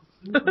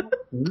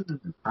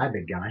 Hi,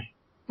 big guy.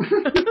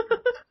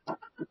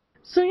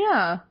 So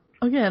yeah,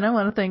 again, I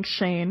want to thank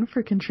Shane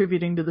for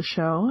contributing to the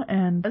show,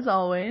 and as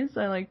always,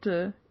 I like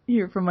to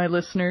hear from my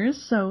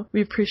listeners, so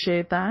we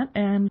appreciate that.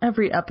 And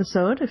every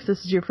episode, if this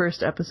is your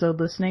first episode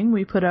listening,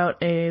 we put out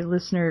a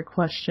listener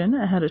question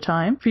ahead of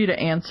time for you to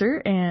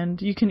answer,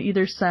 and you can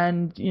either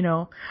send,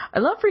 I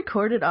love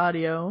recorded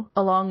audio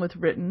along with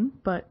written,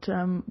 but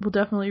we'll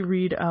definitely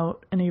read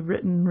out any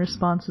written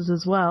responses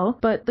as well.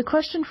 But the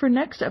question for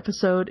next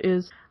episode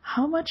is,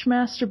 how much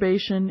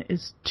masturbation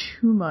is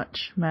too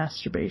much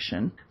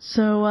masturbation?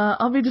 So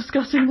I'll be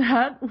discussing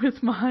that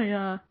with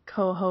my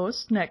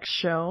co-host next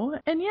show.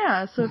 And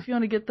yeah, so if you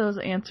want to get those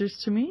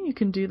answers to me, you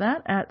can do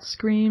that at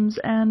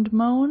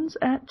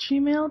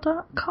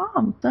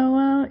screamsandmoans@gmail.com.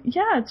 So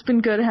yeah, it's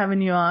been good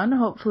having you on.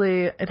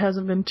 Hopefully it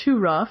hasn't been too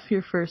rough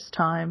your first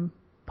time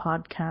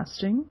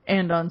podcasting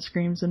and on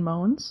Screams and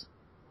Moans.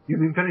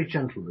 You've been very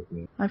gentle with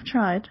me. I've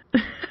tried.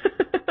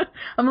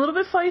 I'm a little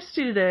bit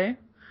feisty today.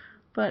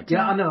 But,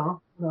 yeah, I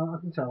know. No, I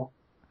can tell.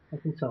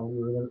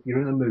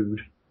 You're in a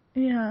mood.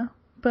 Yeah,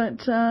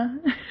 but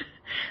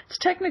it's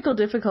technical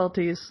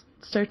difficulties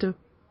start to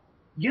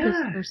piss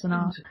the person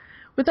off.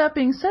 With that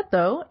being said,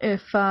 though,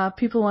 if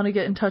people want to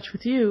get in touch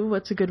with you,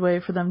 what's a good way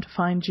for them to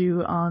find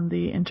you on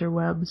the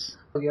interwebs?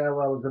 Yeah,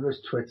 well, there is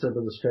Twitter,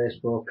 there was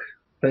Facebook.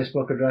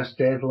 Facebook address,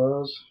 Dave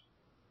Lowe's.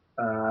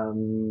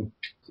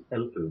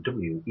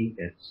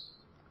 LOWES.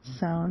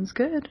 Sounds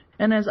good.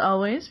 And as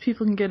always,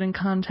 people can get in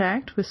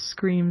contact with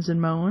Screams and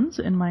Moans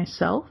and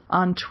myself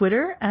on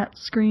Twitter at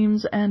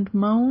Screams and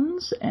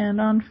Moans,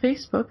 and on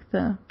Facebook,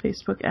 the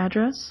Facebook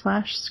address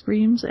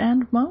 /Screams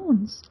and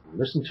Moans.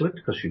 Listen to it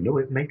because you know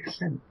it makes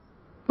sense.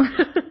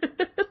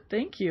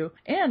 Thank you.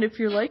 And if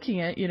you're liking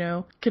it,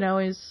 you can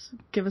always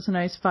give us a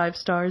nice 5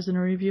 stars and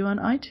a review on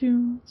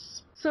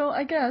iTunes. So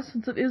I guess,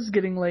 since it is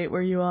getting late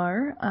where you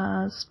are,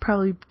 it's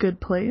probably a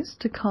good place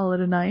to call it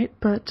a night,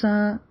 but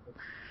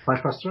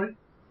 3:05?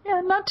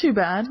 Yeah, not too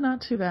bad.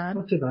 Not too bad,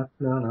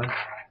 no.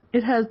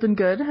 It has been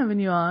good having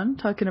you on,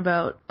 talking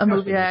about a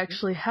movie I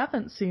actually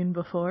haven't seen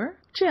before.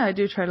 But yeah, I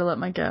do try to let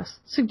my guests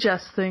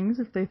suggest things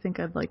if they think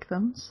I'd like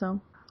them,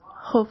 so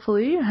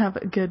hopefully you have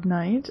a good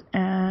night,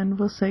 and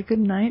we'll say good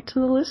night to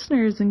the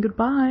listeners, and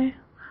goodbye.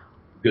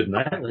 Good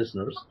night,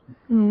 listeners.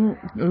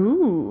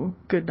 Ooh,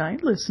 good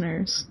night,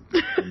 listeners.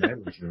 Good night,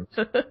 listeners.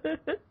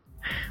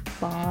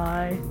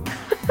 Bye.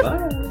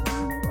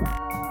 Bye.